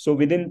 So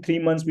within 3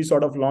 months, we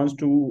sort of launched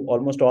to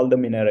almost all the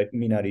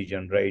MENA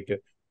region, right?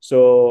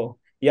 So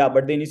yeah,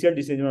 but the initial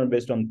decision was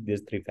based on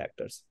these three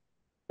factors.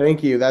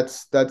 Thank you.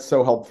 That's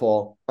so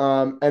helpful.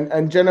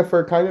 And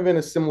Jennifer, kind of in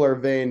a similar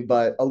vein,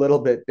 but a little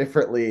bit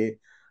differently,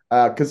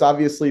 because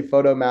obviously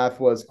PhotoMath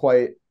was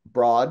quite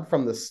broad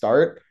from the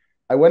start.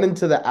 I went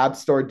into the App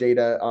Store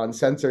data on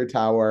Sensor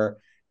Tower,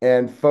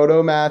 and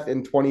PhotoMath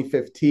in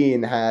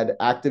 2015 had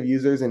active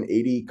users in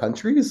 80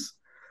 countries.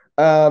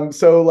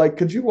 So like,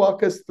 could you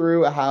walk us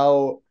through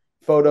how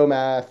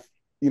PhotoMath,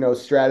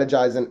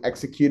 strategized and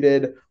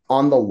executed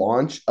on the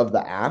launch of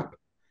the app?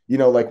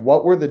 Like,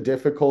 what were the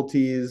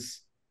difficulties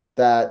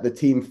that the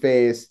team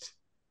faced?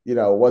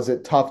 Was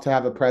it tough to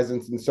have a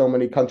presence in so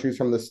many countries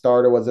from the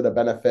start, or was it a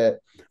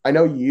benefit? I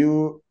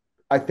know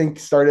I think,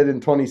 started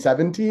in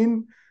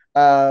 2017,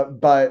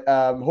 but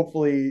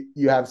hopefully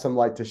you have some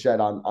light to shed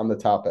on the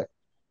topic.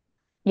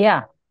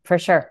 Yeah, for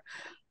sure.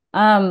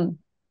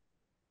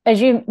 As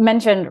you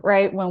mentioned,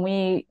 right,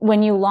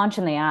 when you launch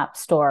in the App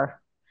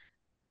Store,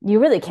 you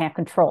really can't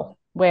control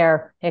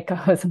where it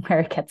goes and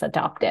where it gets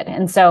adopted.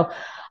 And so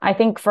I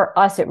think for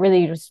us, it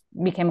really just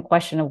became a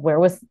question of where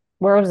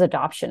was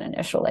adoption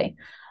initially?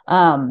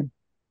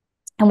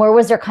 And where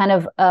was there kind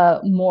of a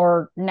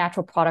more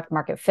natural product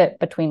market fit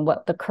between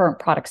what the current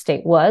product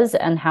state was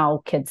and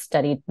how kids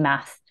studied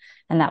math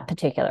in that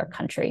particular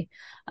country?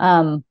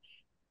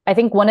 I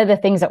think one of the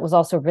things that was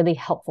also really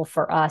helpful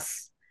for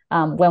us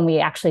when we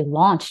actually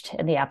launched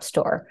in the App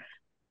Store,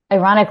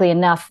 ironically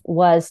enough,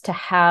 was to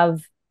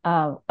have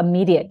a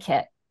media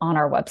kit on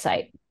our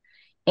website.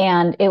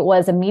 And it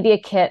was a media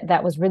kit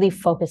that was really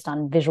focused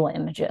on visual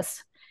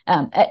images.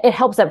 It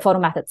helps that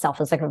PhotoMath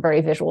itself is like a very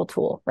visual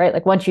tool, right?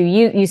 Like once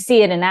you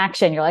see it in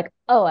action, you're like,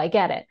 oh, I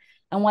get it.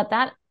 And what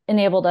that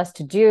enabled us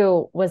to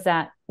do was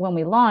that when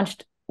we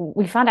launched,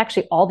 we found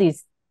actually all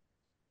these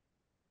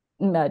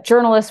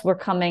journalists were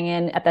coming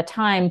in. At the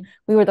time,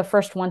 we were the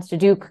first ones to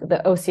do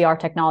the OCR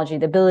technology,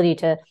 the ability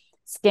to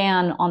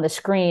scan on the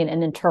screen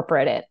and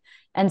interpret it.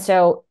 And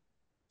so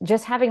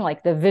just having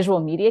like the visual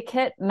media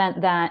kit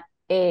meant that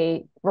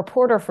a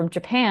reporter from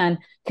Japan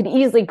could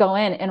easily go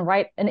in and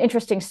write an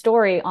interesting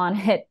story on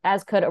it,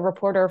 as could a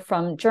reporter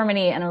from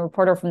Germany and a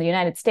reporter from the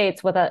United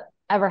States, without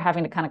ever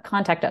having to kind of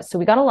contact us. So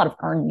we got a lot of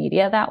earned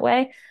media that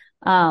way.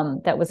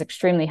 That was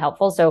extremely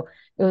helpful. So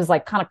it was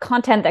like kind of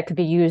content that could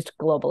be used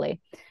globally.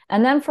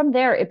 And then from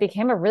there, it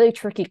became a really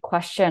tricky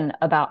question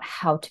about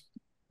how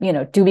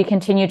to, do we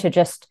continue to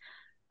just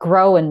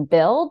grow and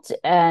build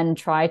and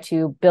try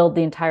to build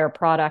the entire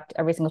product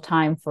every single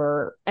time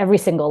for every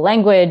single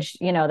language,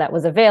 that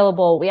was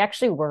available. We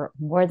actually were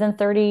more than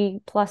 30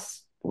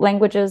 plus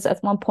languages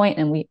at one point,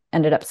 and we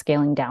ended up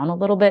scaling down a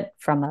little bit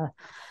from a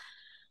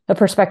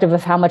perspective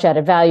of how much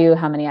added value,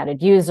 how many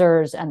added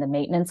users, and the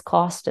maintenance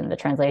cost and the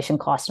translation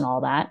cost and all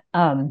that.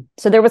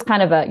 So there was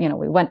kind of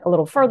we went a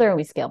little further and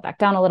we scaled back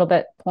down a little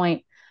bit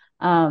point.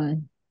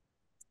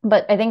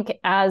 But I think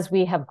as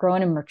we have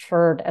grown and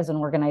matured as an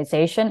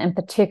organization, and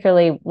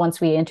particularly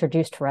once we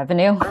introduced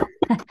revenue,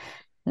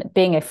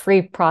 being a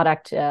free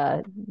product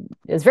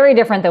is very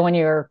different than when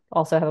you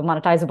also have a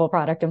monetizable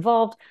product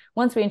involved.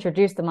 Once we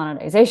introduced the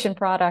monetization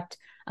product,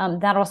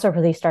 that also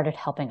really started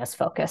helping us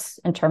focus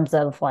in terms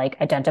of like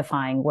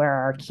identifying where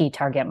our key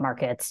target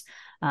markets.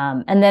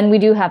 And then we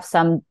do have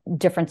some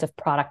difference of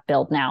product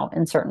build now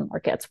in certain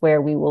markets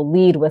where we will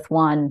lead with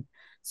one,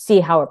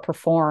 see how it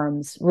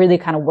performs, really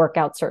kind of work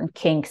out certain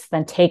kinks,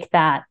 then take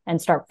that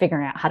and start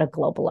figuring out how to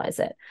globalize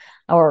it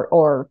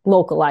or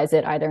localize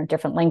it either in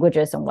different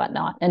languages and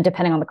whatnot. And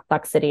depending on the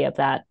complexity of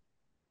that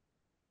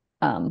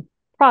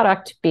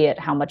product, be it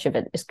how much of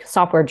it is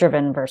software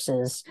driven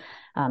versus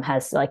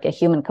has like a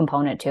human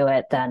component to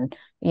it, then,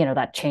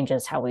 that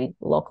changes how we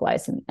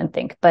localize and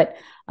think. But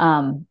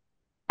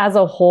as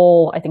a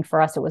whole, I think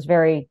for us, it was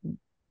very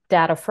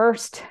data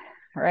first,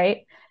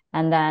 right?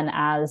 And then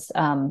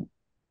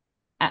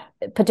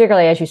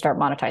particularly as you start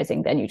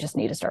monetizing, then you just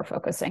need to start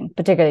focusing,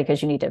 particularly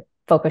because you need to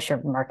focus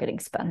your marketing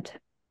spend.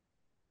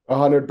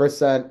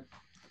 100%.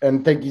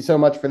 And thank you so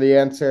much for the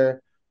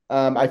answer.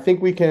 I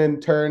think we can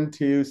turn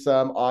to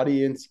some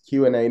audience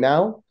Q&A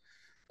now.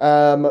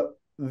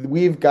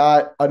 we've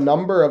got a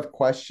number of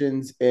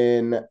questions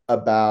in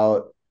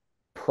about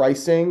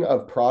pricing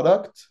of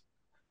product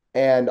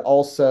and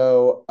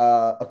also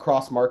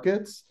across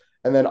markets,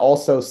 and then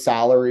also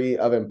salary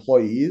of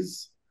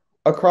employees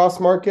across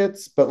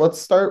markets. But let's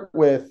start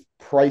with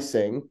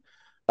pricing.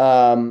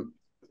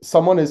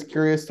 Someone is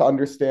curious to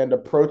understand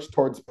approach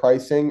towards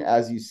pricing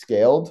as you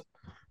scaled.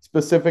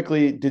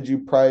 Specifically, did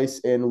you price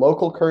in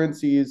local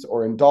currencies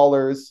or in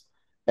dollars?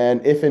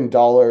 And if in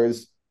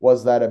dollars,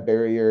 was that a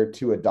barrier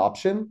to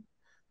adoption?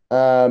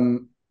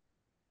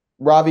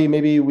 Ravi,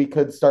 maybe we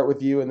could start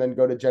with you and then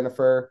go to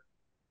Jennifer.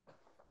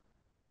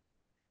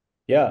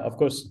 Yeah, of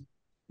course.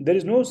 There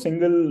is no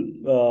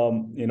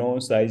single,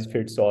 size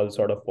fits all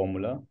sort of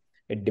formula.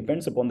 It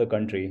depends upon the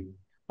country.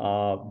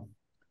 Uh,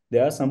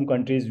 there are some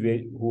countries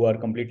who are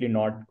completely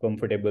not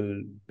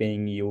comfortable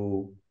paying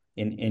you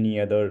in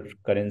any other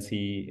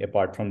currency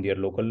apart from their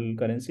local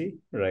currency,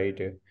 right?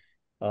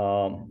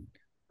 Um,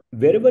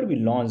 Wherever we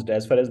launched,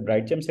 as far as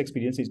BrightChamps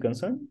experience is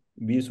concerned,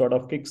 we sort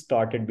of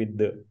kick-started with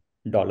the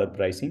dollar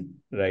pricing,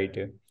 right?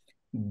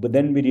 But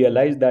then we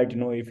realized that,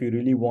 if you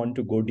really want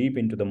to go deep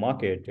into the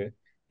market,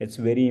 it's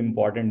very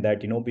important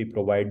that, we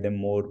provide them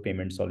more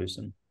payment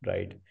solution,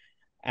 right?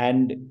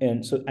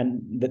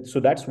 So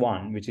that's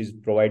one, which is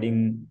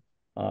providing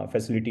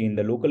facility in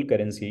the local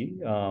currency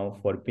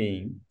for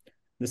paying.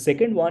 The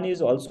second one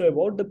is also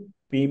about the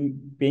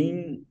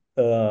paying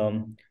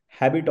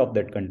habit of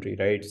that country,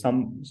 right?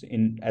 Some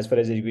in as far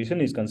as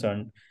education is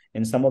concerned,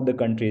 in some of the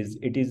countries,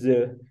 it is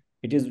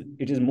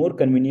more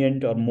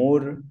convenient or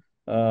more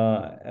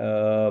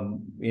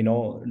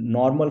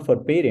normal for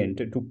parent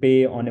to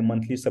pay on a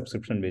monthly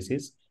subscription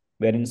basis,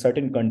 where in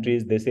certain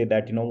countries they say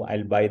that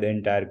I'll buy the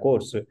entire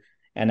course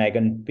and I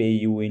can pay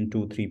you in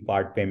 2-3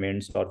 part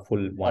payments or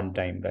full one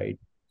time, right?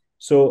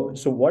 So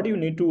what you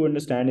need to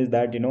understand is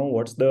that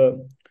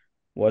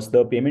what's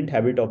the payment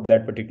habit of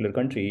that particular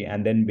country,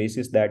 and then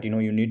basis that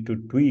you need to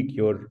tweak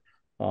your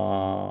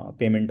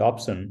payment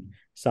option.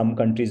 Some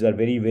countries are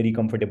very very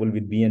comfortable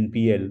with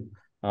BNPL.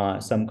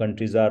 Some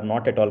countries are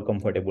not at all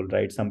comfortable,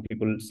 right? Some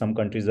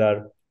countries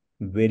are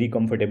very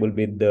comfortable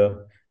with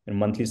the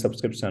monthly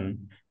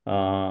subscription,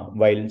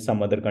 while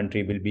some other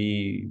country will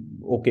be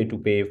okay to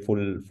pay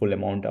full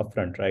amount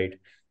upfront, right?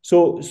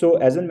 So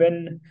as and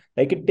when,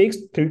 like, it takes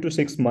 3 to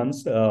 6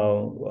 months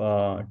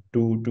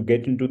to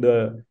get into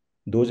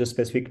those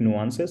specific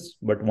nuances,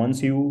 but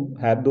once you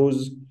have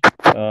those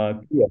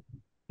clear,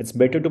 it's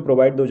better to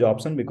provide those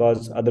options,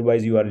 because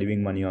otherwise you are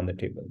leaving money on the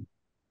table.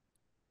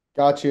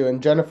 Got you.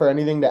 And Jennifer,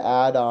 anything to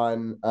add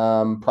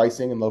on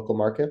pricing in local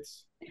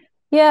markets?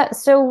 Yeah,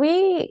 so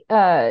we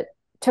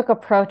took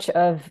approach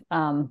of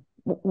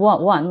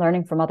one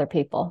learning from other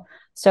people.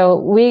 So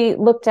we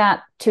looked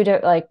at two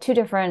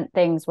different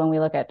things when we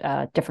look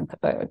at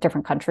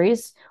different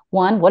countries.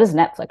 One, what does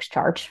Netflix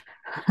charge?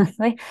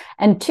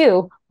 And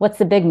two, what's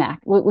the Big Mac?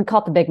 We call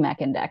it the Big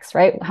Mac index,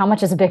 right? How much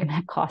does a Big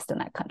Mac cost in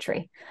that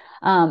country?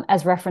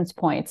 As reference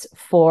points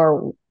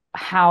for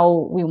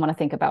how we want to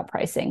think about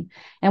pricing.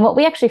 And what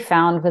we actually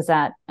found was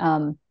that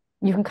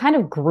you can kind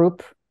of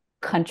group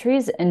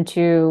countries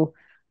into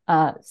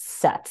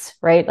sets,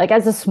 right? Like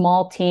as a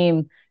small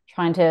team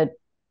trying to,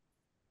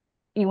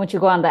 once you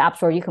go on the app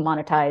store, you can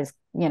monetize,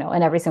 in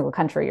every single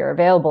country you're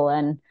available.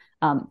 And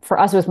for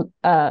us, it was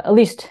at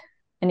least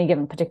any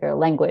given particular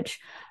language,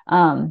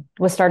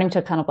 was starting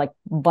to kind of like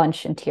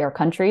bunch and tier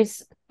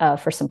countries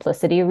for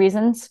simplicity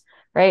reasons,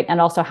 right? And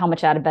also how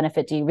much added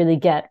benefit do you really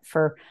get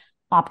for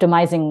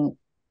optimizing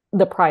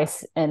the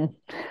price in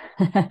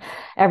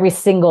every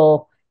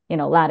single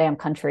LATAM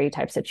country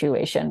type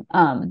situation.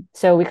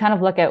 So we kind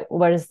of look at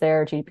what is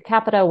their GDP per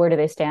capita, where do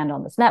they stand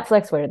on this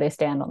Netflix, where do they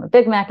stand on the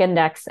Big Mac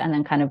index, and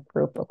then kind of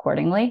group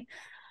accordingly.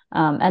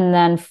 And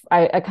then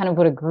I kind of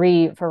would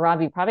agree for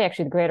Ravi, probably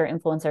actually the greater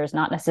influencer is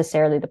not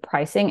necessarily the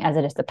pricing as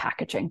it is the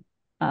packaging.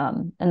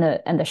 And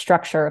the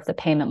structure of the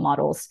payment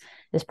models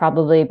is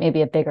probably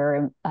maybe a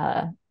bigger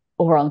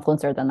overall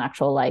influencer than the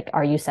actual, like,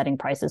 are you setting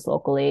prices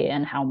locally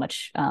and how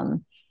much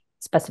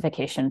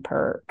specification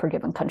per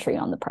given country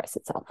on the price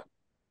itself.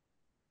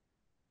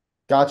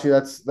 Got you.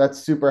 That's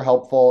super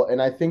helpful.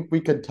 And I think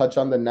we could touch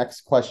on the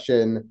next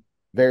question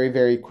very,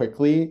 very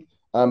quickly.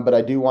 But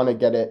I do want to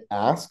get it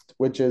asked,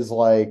 which is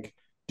like,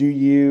 do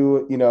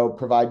you,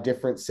 provide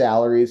different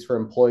salaries for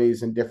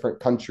employees in different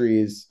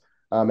countries?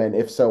 And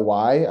if so,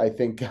 why? I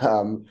think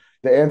the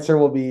answer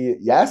will be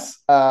yes.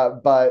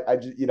 But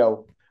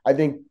I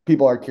think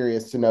people are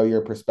curious to know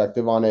your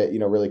perspective on it,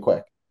 really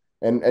quick.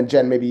 And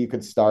Jen, maybe you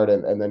could start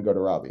and then go to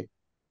Ravi.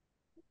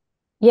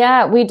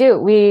 Yeah, we do.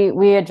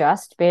 We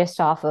adjust based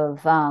off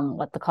of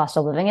what the cost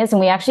of living is, and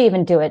we actually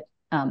even do it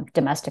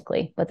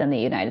domestically within the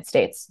United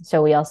States.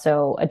 So we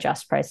also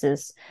adjust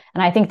prices,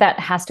 and I think that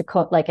has to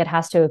it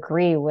has to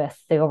agree with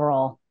the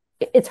overall.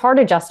 It's hard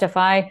to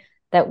justify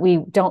that we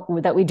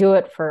do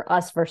it for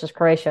us versus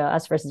Croatia,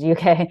 us versus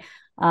UK,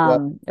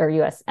 or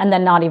US, and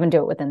then not even do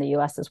it within the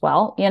US as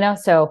well.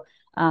 So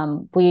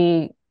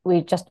we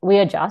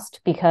adjust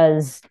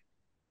because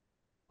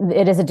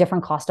it is a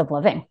different cost of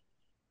living.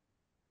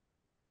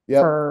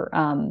 for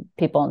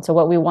people. And so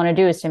what we want to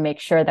do is to make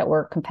sure that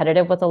we're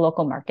competitive with the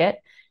local market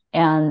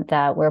and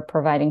that we're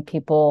providing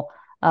people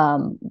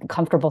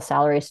comfortable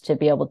salaries to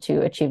be able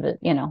to achieve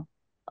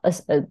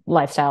a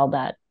lifestyle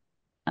that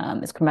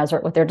is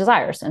commensurate with their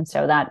desires. And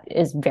so that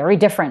is very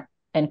different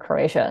in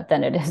Croatia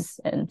than it is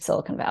in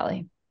Silicon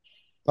Valley.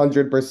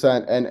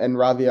 100%. And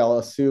Ravi, I'll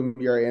assume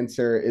your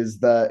answer is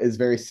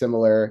very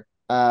similar.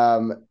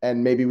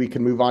 And maybe we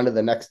can move on to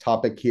the next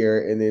topic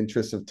here in the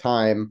interest of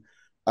time.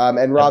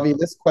 And Ravi,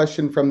 this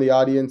question from the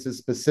audience is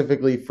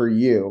specifically for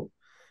you.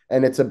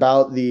 And it's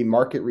about the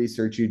market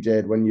research you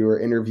did when you were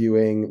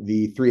interviewing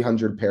the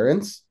 300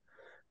 parents.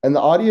 And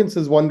the audience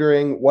is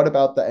wondering, what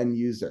about the end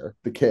user,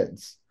 the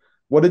kids?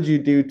 What did you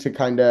do to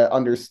kind of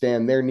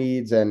understand their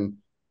needs and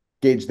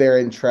gauge their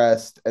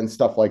interest and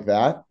stuff like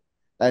that?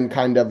 And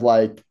kind of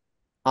like,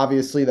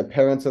 obviously the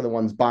parents are the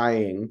ones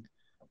buying,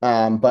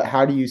 but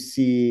how do you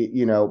see,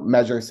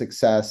 measure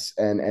success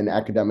and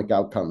academic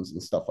outcomes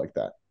and stuff like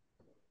that?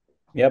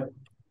 Yep,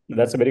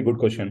 that's a very good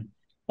question.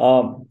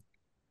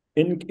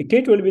 In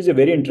K-12 is a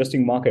very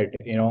interesting market.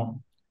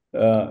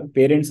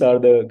 Parents are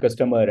the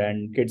customer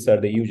and kids are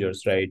the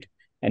users, right?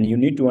 And you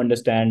need to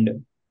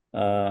understand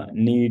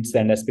needs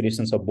and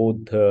aspirations of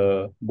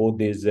both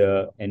these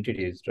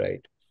entities,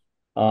 right?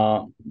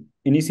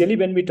 Initially,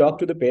 when we talked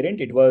to the parent,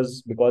 it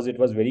was because it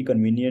was very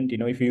convenient.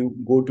 If you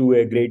go to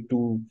a grade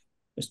 2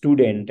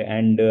 student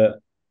and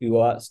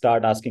you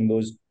start asking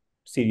those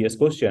serious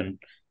questions,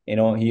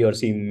 he or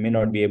she may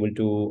not be able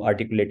to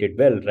articulate it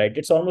well, right?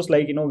 It's almost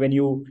like, when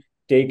you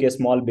take a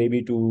small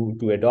baby to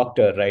a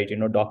doctor, right?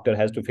 Doctor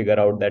has to figure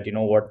out that,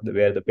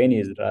 where the pain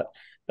is,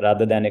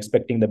 rather than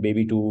expecting the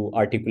baby to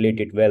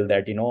articulate it well,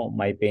 that,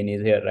 my pain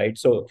is here, right?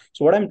 So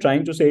what I'm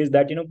trying to say is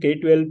that,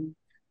 K-12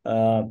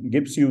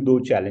 gives you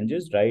those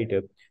challenges, right?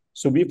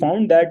 So we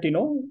found that,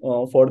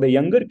 for the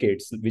younger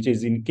kids, which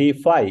is in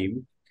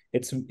K5,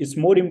 it's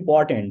more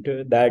important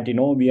that,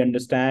 we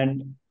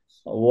understand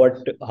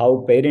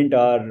how parent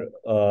are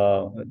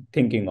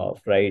thinking of,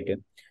 right?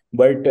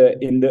 But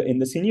in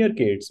the senior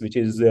kids, which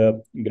is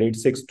grade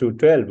 6 to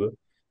 12,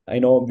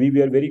 we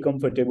were very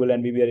comfortable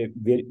and we were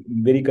very,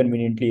 very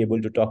conveniently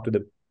able to talk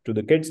to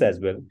the kids as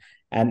well,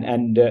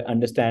 and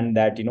understand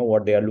that,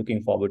 what they are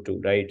looking forward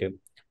to, right?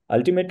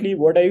 Ultimately,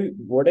 what I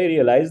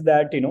realized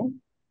that,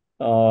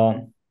 uh,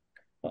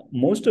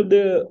 most of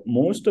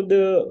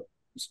the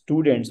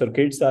students or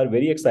kids are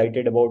very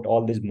excited about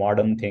all these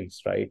modern things,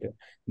 right?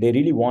 They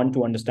really want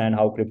to understand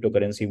how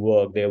cryptocurrency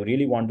works. They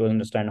really want to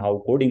understand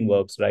how coding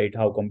works, right?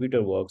 How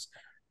computer works,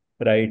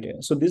 right?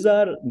 So these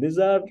are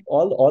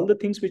all the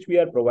things which we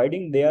are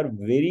providing. They are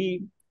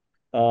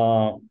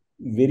uh,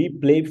 very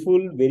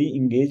playful, very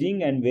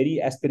engaging, and very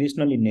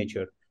aspirational in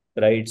nature,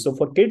 right? So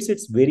for kids,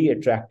 it's very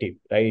attractive,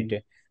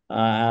 right?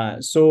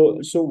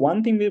 So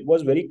one thing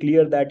was very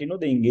clear that,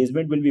 the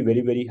engagement will be very,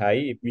 very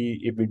high if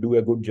we do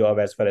a good job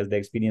as far as the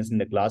experience in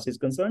the class is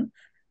concerned.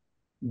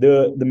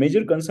 The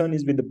major concern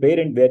is with the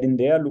parent, wherein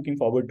they are looking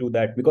forward to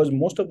that, because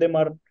most of them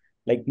are,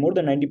 like, more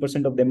than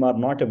 90% of them are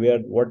not aware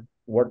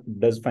what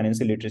does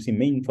financial literacy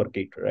mean for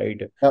kid, right?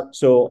 Yep.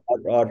 So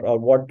or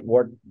what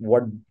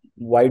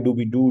why do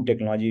we do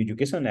technology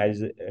education as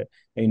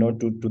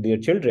to their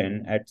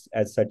children at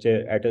such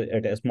at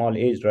a small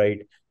age, right?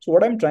 So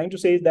what I'm trying to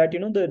say is that,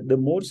 the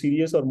more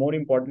serious or more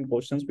important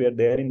questions were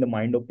there in the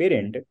mind of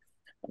parent,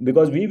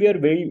 because we were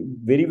very,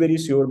 very, very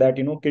sure that,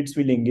 kids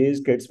will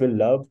engage, kids will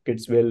love,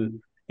 kids will,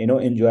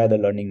 enjoy the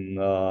learning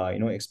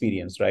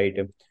experience, right?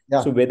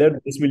 Yeah. So whether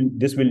this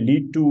will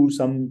lead to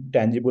some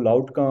tangible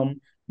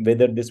outcome,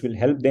 whether this will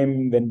help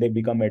them when they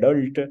become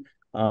adult,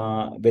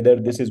 whether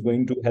this is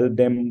going to help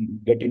them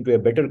get into a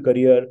better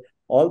career,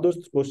 all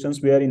those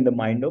questions were in the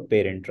mind of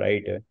parent,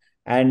 right?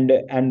 And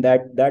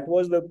that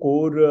was the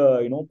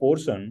core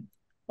portion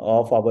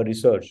of our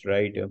research,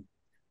 right?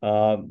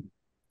 uh,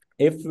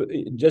 if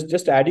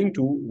just adding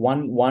to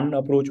one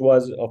approach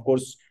was, of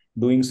course,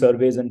 doing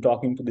surveys and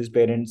talking to these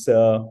parents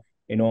directly.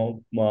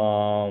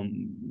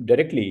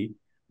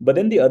 But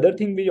then the other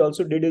thing we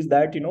also did is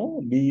that,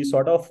 we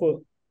sort of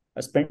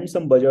spent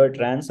some budget,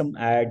 ran some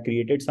ad,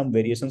 created some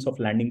variations of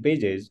landing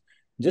pages,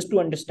 just to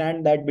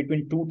understand that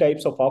between two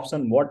types of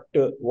option,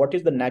 what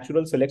is the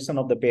natural selection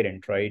of the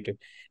parent, right?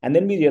 And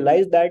then we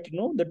realized that,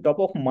 the top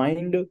of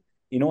mind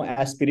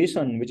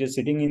aspiration which is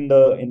sitting in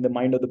the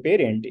mind of the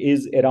parent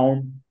is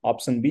around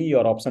option B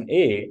or option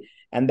A.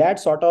 And that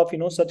sort of,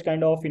 such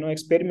kind of,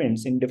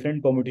 experiments in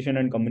different permutation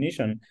and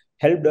combination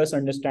helped us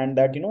understand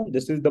that,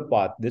 this is the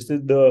path, these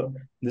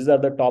are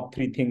the top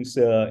three things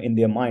in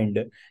their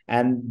mind,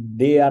 and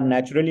they are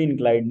naturally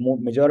inclined.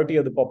 Majority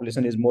of the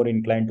population is more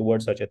inclined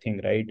towards such a thing,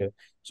 right?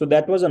 So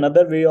that was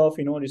another way of,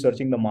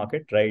 researching the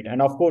market, right?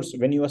 And of course,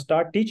 when you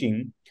start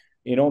teaching,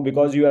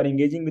 because you are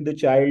engaging with the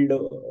child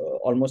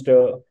almost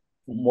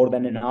more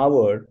than an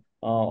hour,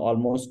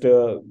 almost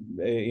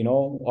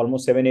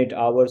 7-8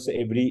 hours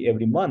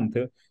every month.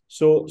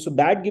 So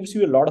that gives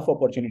you a lot of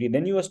opportunity.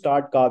 Then you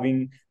start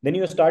carving, then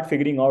you start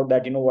figuring out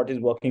that, what is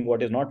working,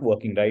 what is not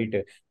working, right?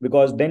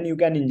 Because then you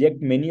can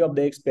inject many of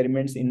the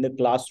experiments in the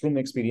classroom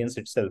experience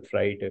itself,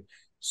 right?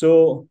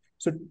 So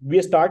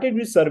we started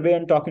with survey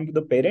and talking to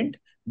the parent,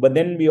 but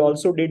then we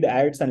also did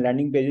ads and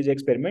landing pages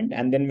experiment.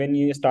 And then when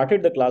we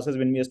started the classes,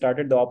 when we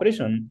started the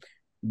operation,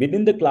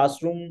 within the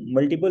classroom,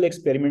 multiple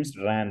experiments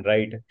ran,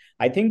 right?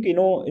 I think,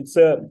 it's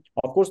of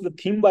course, the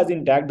theme was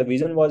intact, the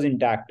vision was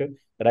intact,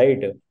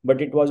 right?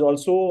 But it was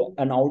also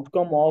an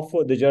outcome of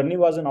the journey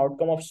was an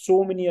outcome of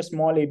so many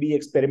small AB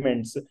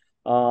experiments, at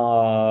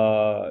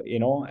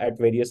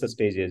various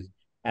stages.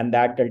 And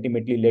that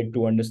ultimately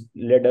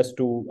led us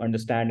to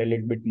understand a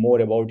little bit more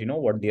about,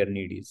 what their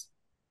need is.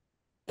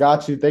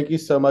 Got you. Thank you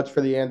so much for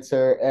the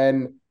answer.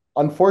 And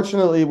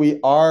unfortunately, we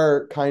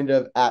are kind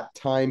of at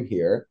time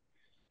here.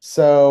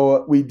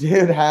 So we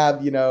did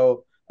have,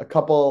 a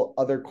couple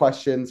other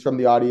questions from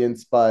the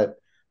audience, but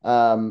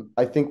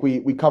I think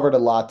we covered a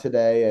lot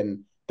today. And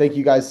thank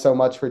you guys so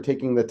much for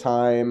taking the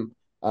time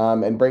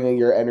and bringing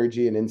your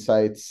energy and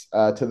insights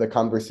to the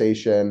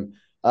conversation.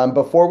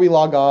 Before we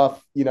log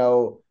off,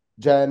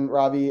 Jen,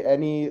 Ravi,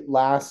 any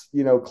last,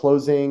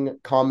 closing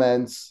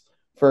comments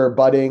for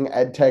budding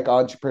EdTech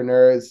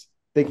entrepreneurs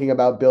thinking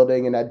about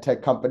building an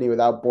EdTech company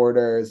without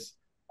borders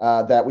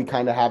that we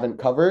kind of haven't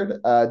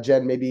covered?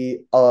 Jen, maybe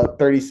a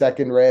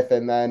 30-second riff,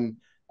 and then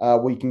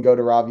we can go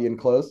to Ravi and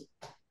close.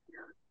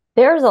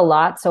 There's a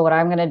lot. So what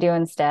I'm going to do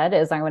instead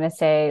is I'm going to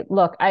say,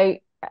 look,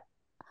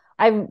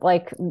 I'm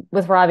like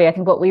with Ravi, I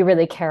think what we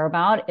really care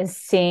about is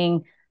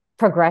seeing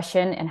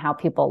progression in how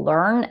people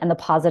learn and the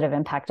positive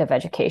impact of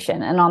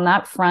education. And on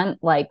that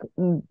front, like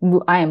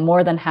I am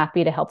more than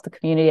happy to help the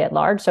community at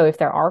large. So if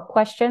there are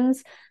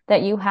questions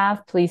that you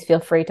have, please feel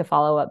free to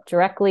follow up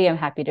directly. I'm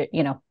happy to,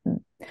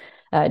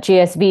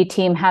 GSV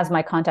team has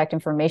my contact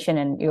information,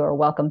 and you are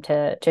welcome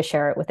to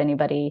share it with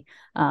anybody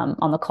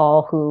on the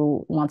call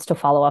who wants to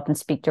follow up and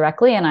speak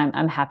directly. And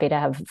I'm happy to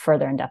have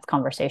further in-depth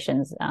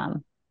conversations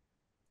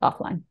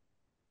offline.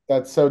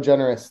 That's so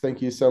generous.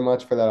 Thank you so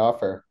much for that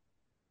offer.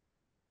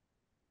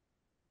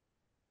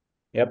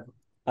 Yep.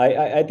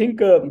 I think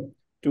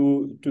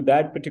to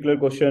that particular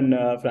question,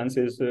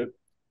 Francis,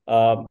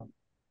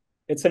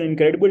 it's an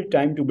incredible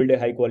time to build a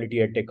high quality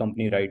edtech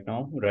company right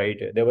now, right?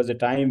 There was a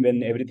time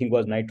when everything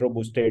was nitro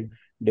boosted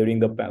during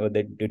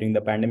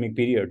the pandemic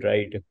period,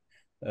 right?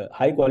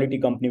 High quality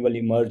company will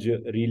emerge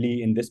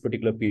really in this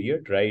particular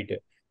period, right?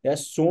 There are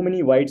so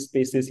many white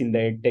spaces in the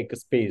edtech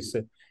space,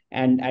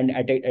 and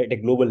at a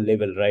global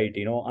level, right?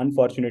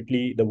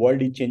 Unfortunately, the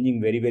world is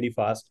changing very, very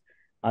fast.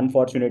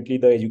 Unfortunately,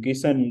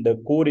 the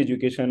core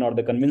education or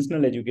the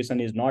conventional education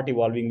is not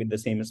evolving with the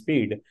same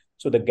speed.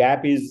 So the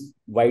gap is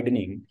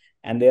widening,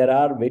 and there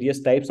are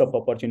various types of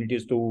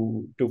opportunities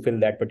to fill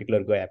that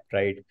particular gap,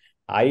 right?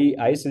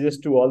 I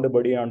suggest to all the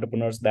budding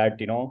entrepreneurs that,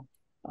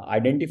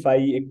 identify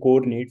a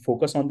core need,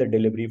 focus on the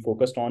delivery,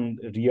 focused on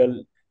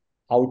real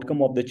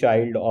outcome of the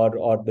child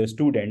or the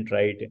student,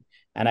 right?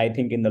 And I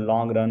think in the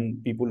long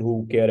run, people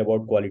who care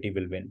about quality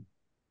will win.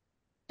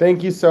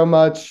 Thank you so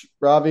much,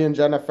 Ravi and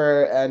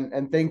Jennifer,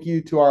 and thank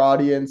you to our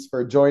audience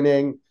for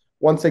joining.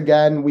 Once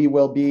again, we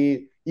will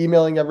be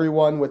emailing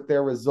everyone with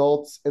their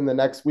results in the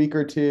next week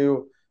or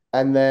two,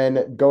 and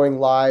then going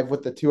live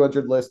with the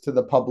 200 list to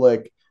the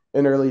public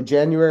in early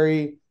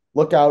January.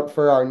 Look out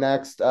for our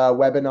next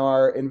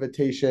webinar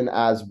invitation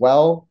as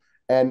well.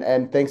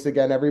 And thanks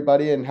again,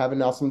 everybody, and have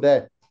an awesome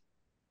day.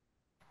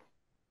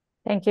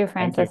 Thank you,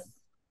 Francis.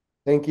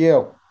 Thank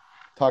you.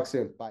 Talk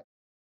soon. Bye.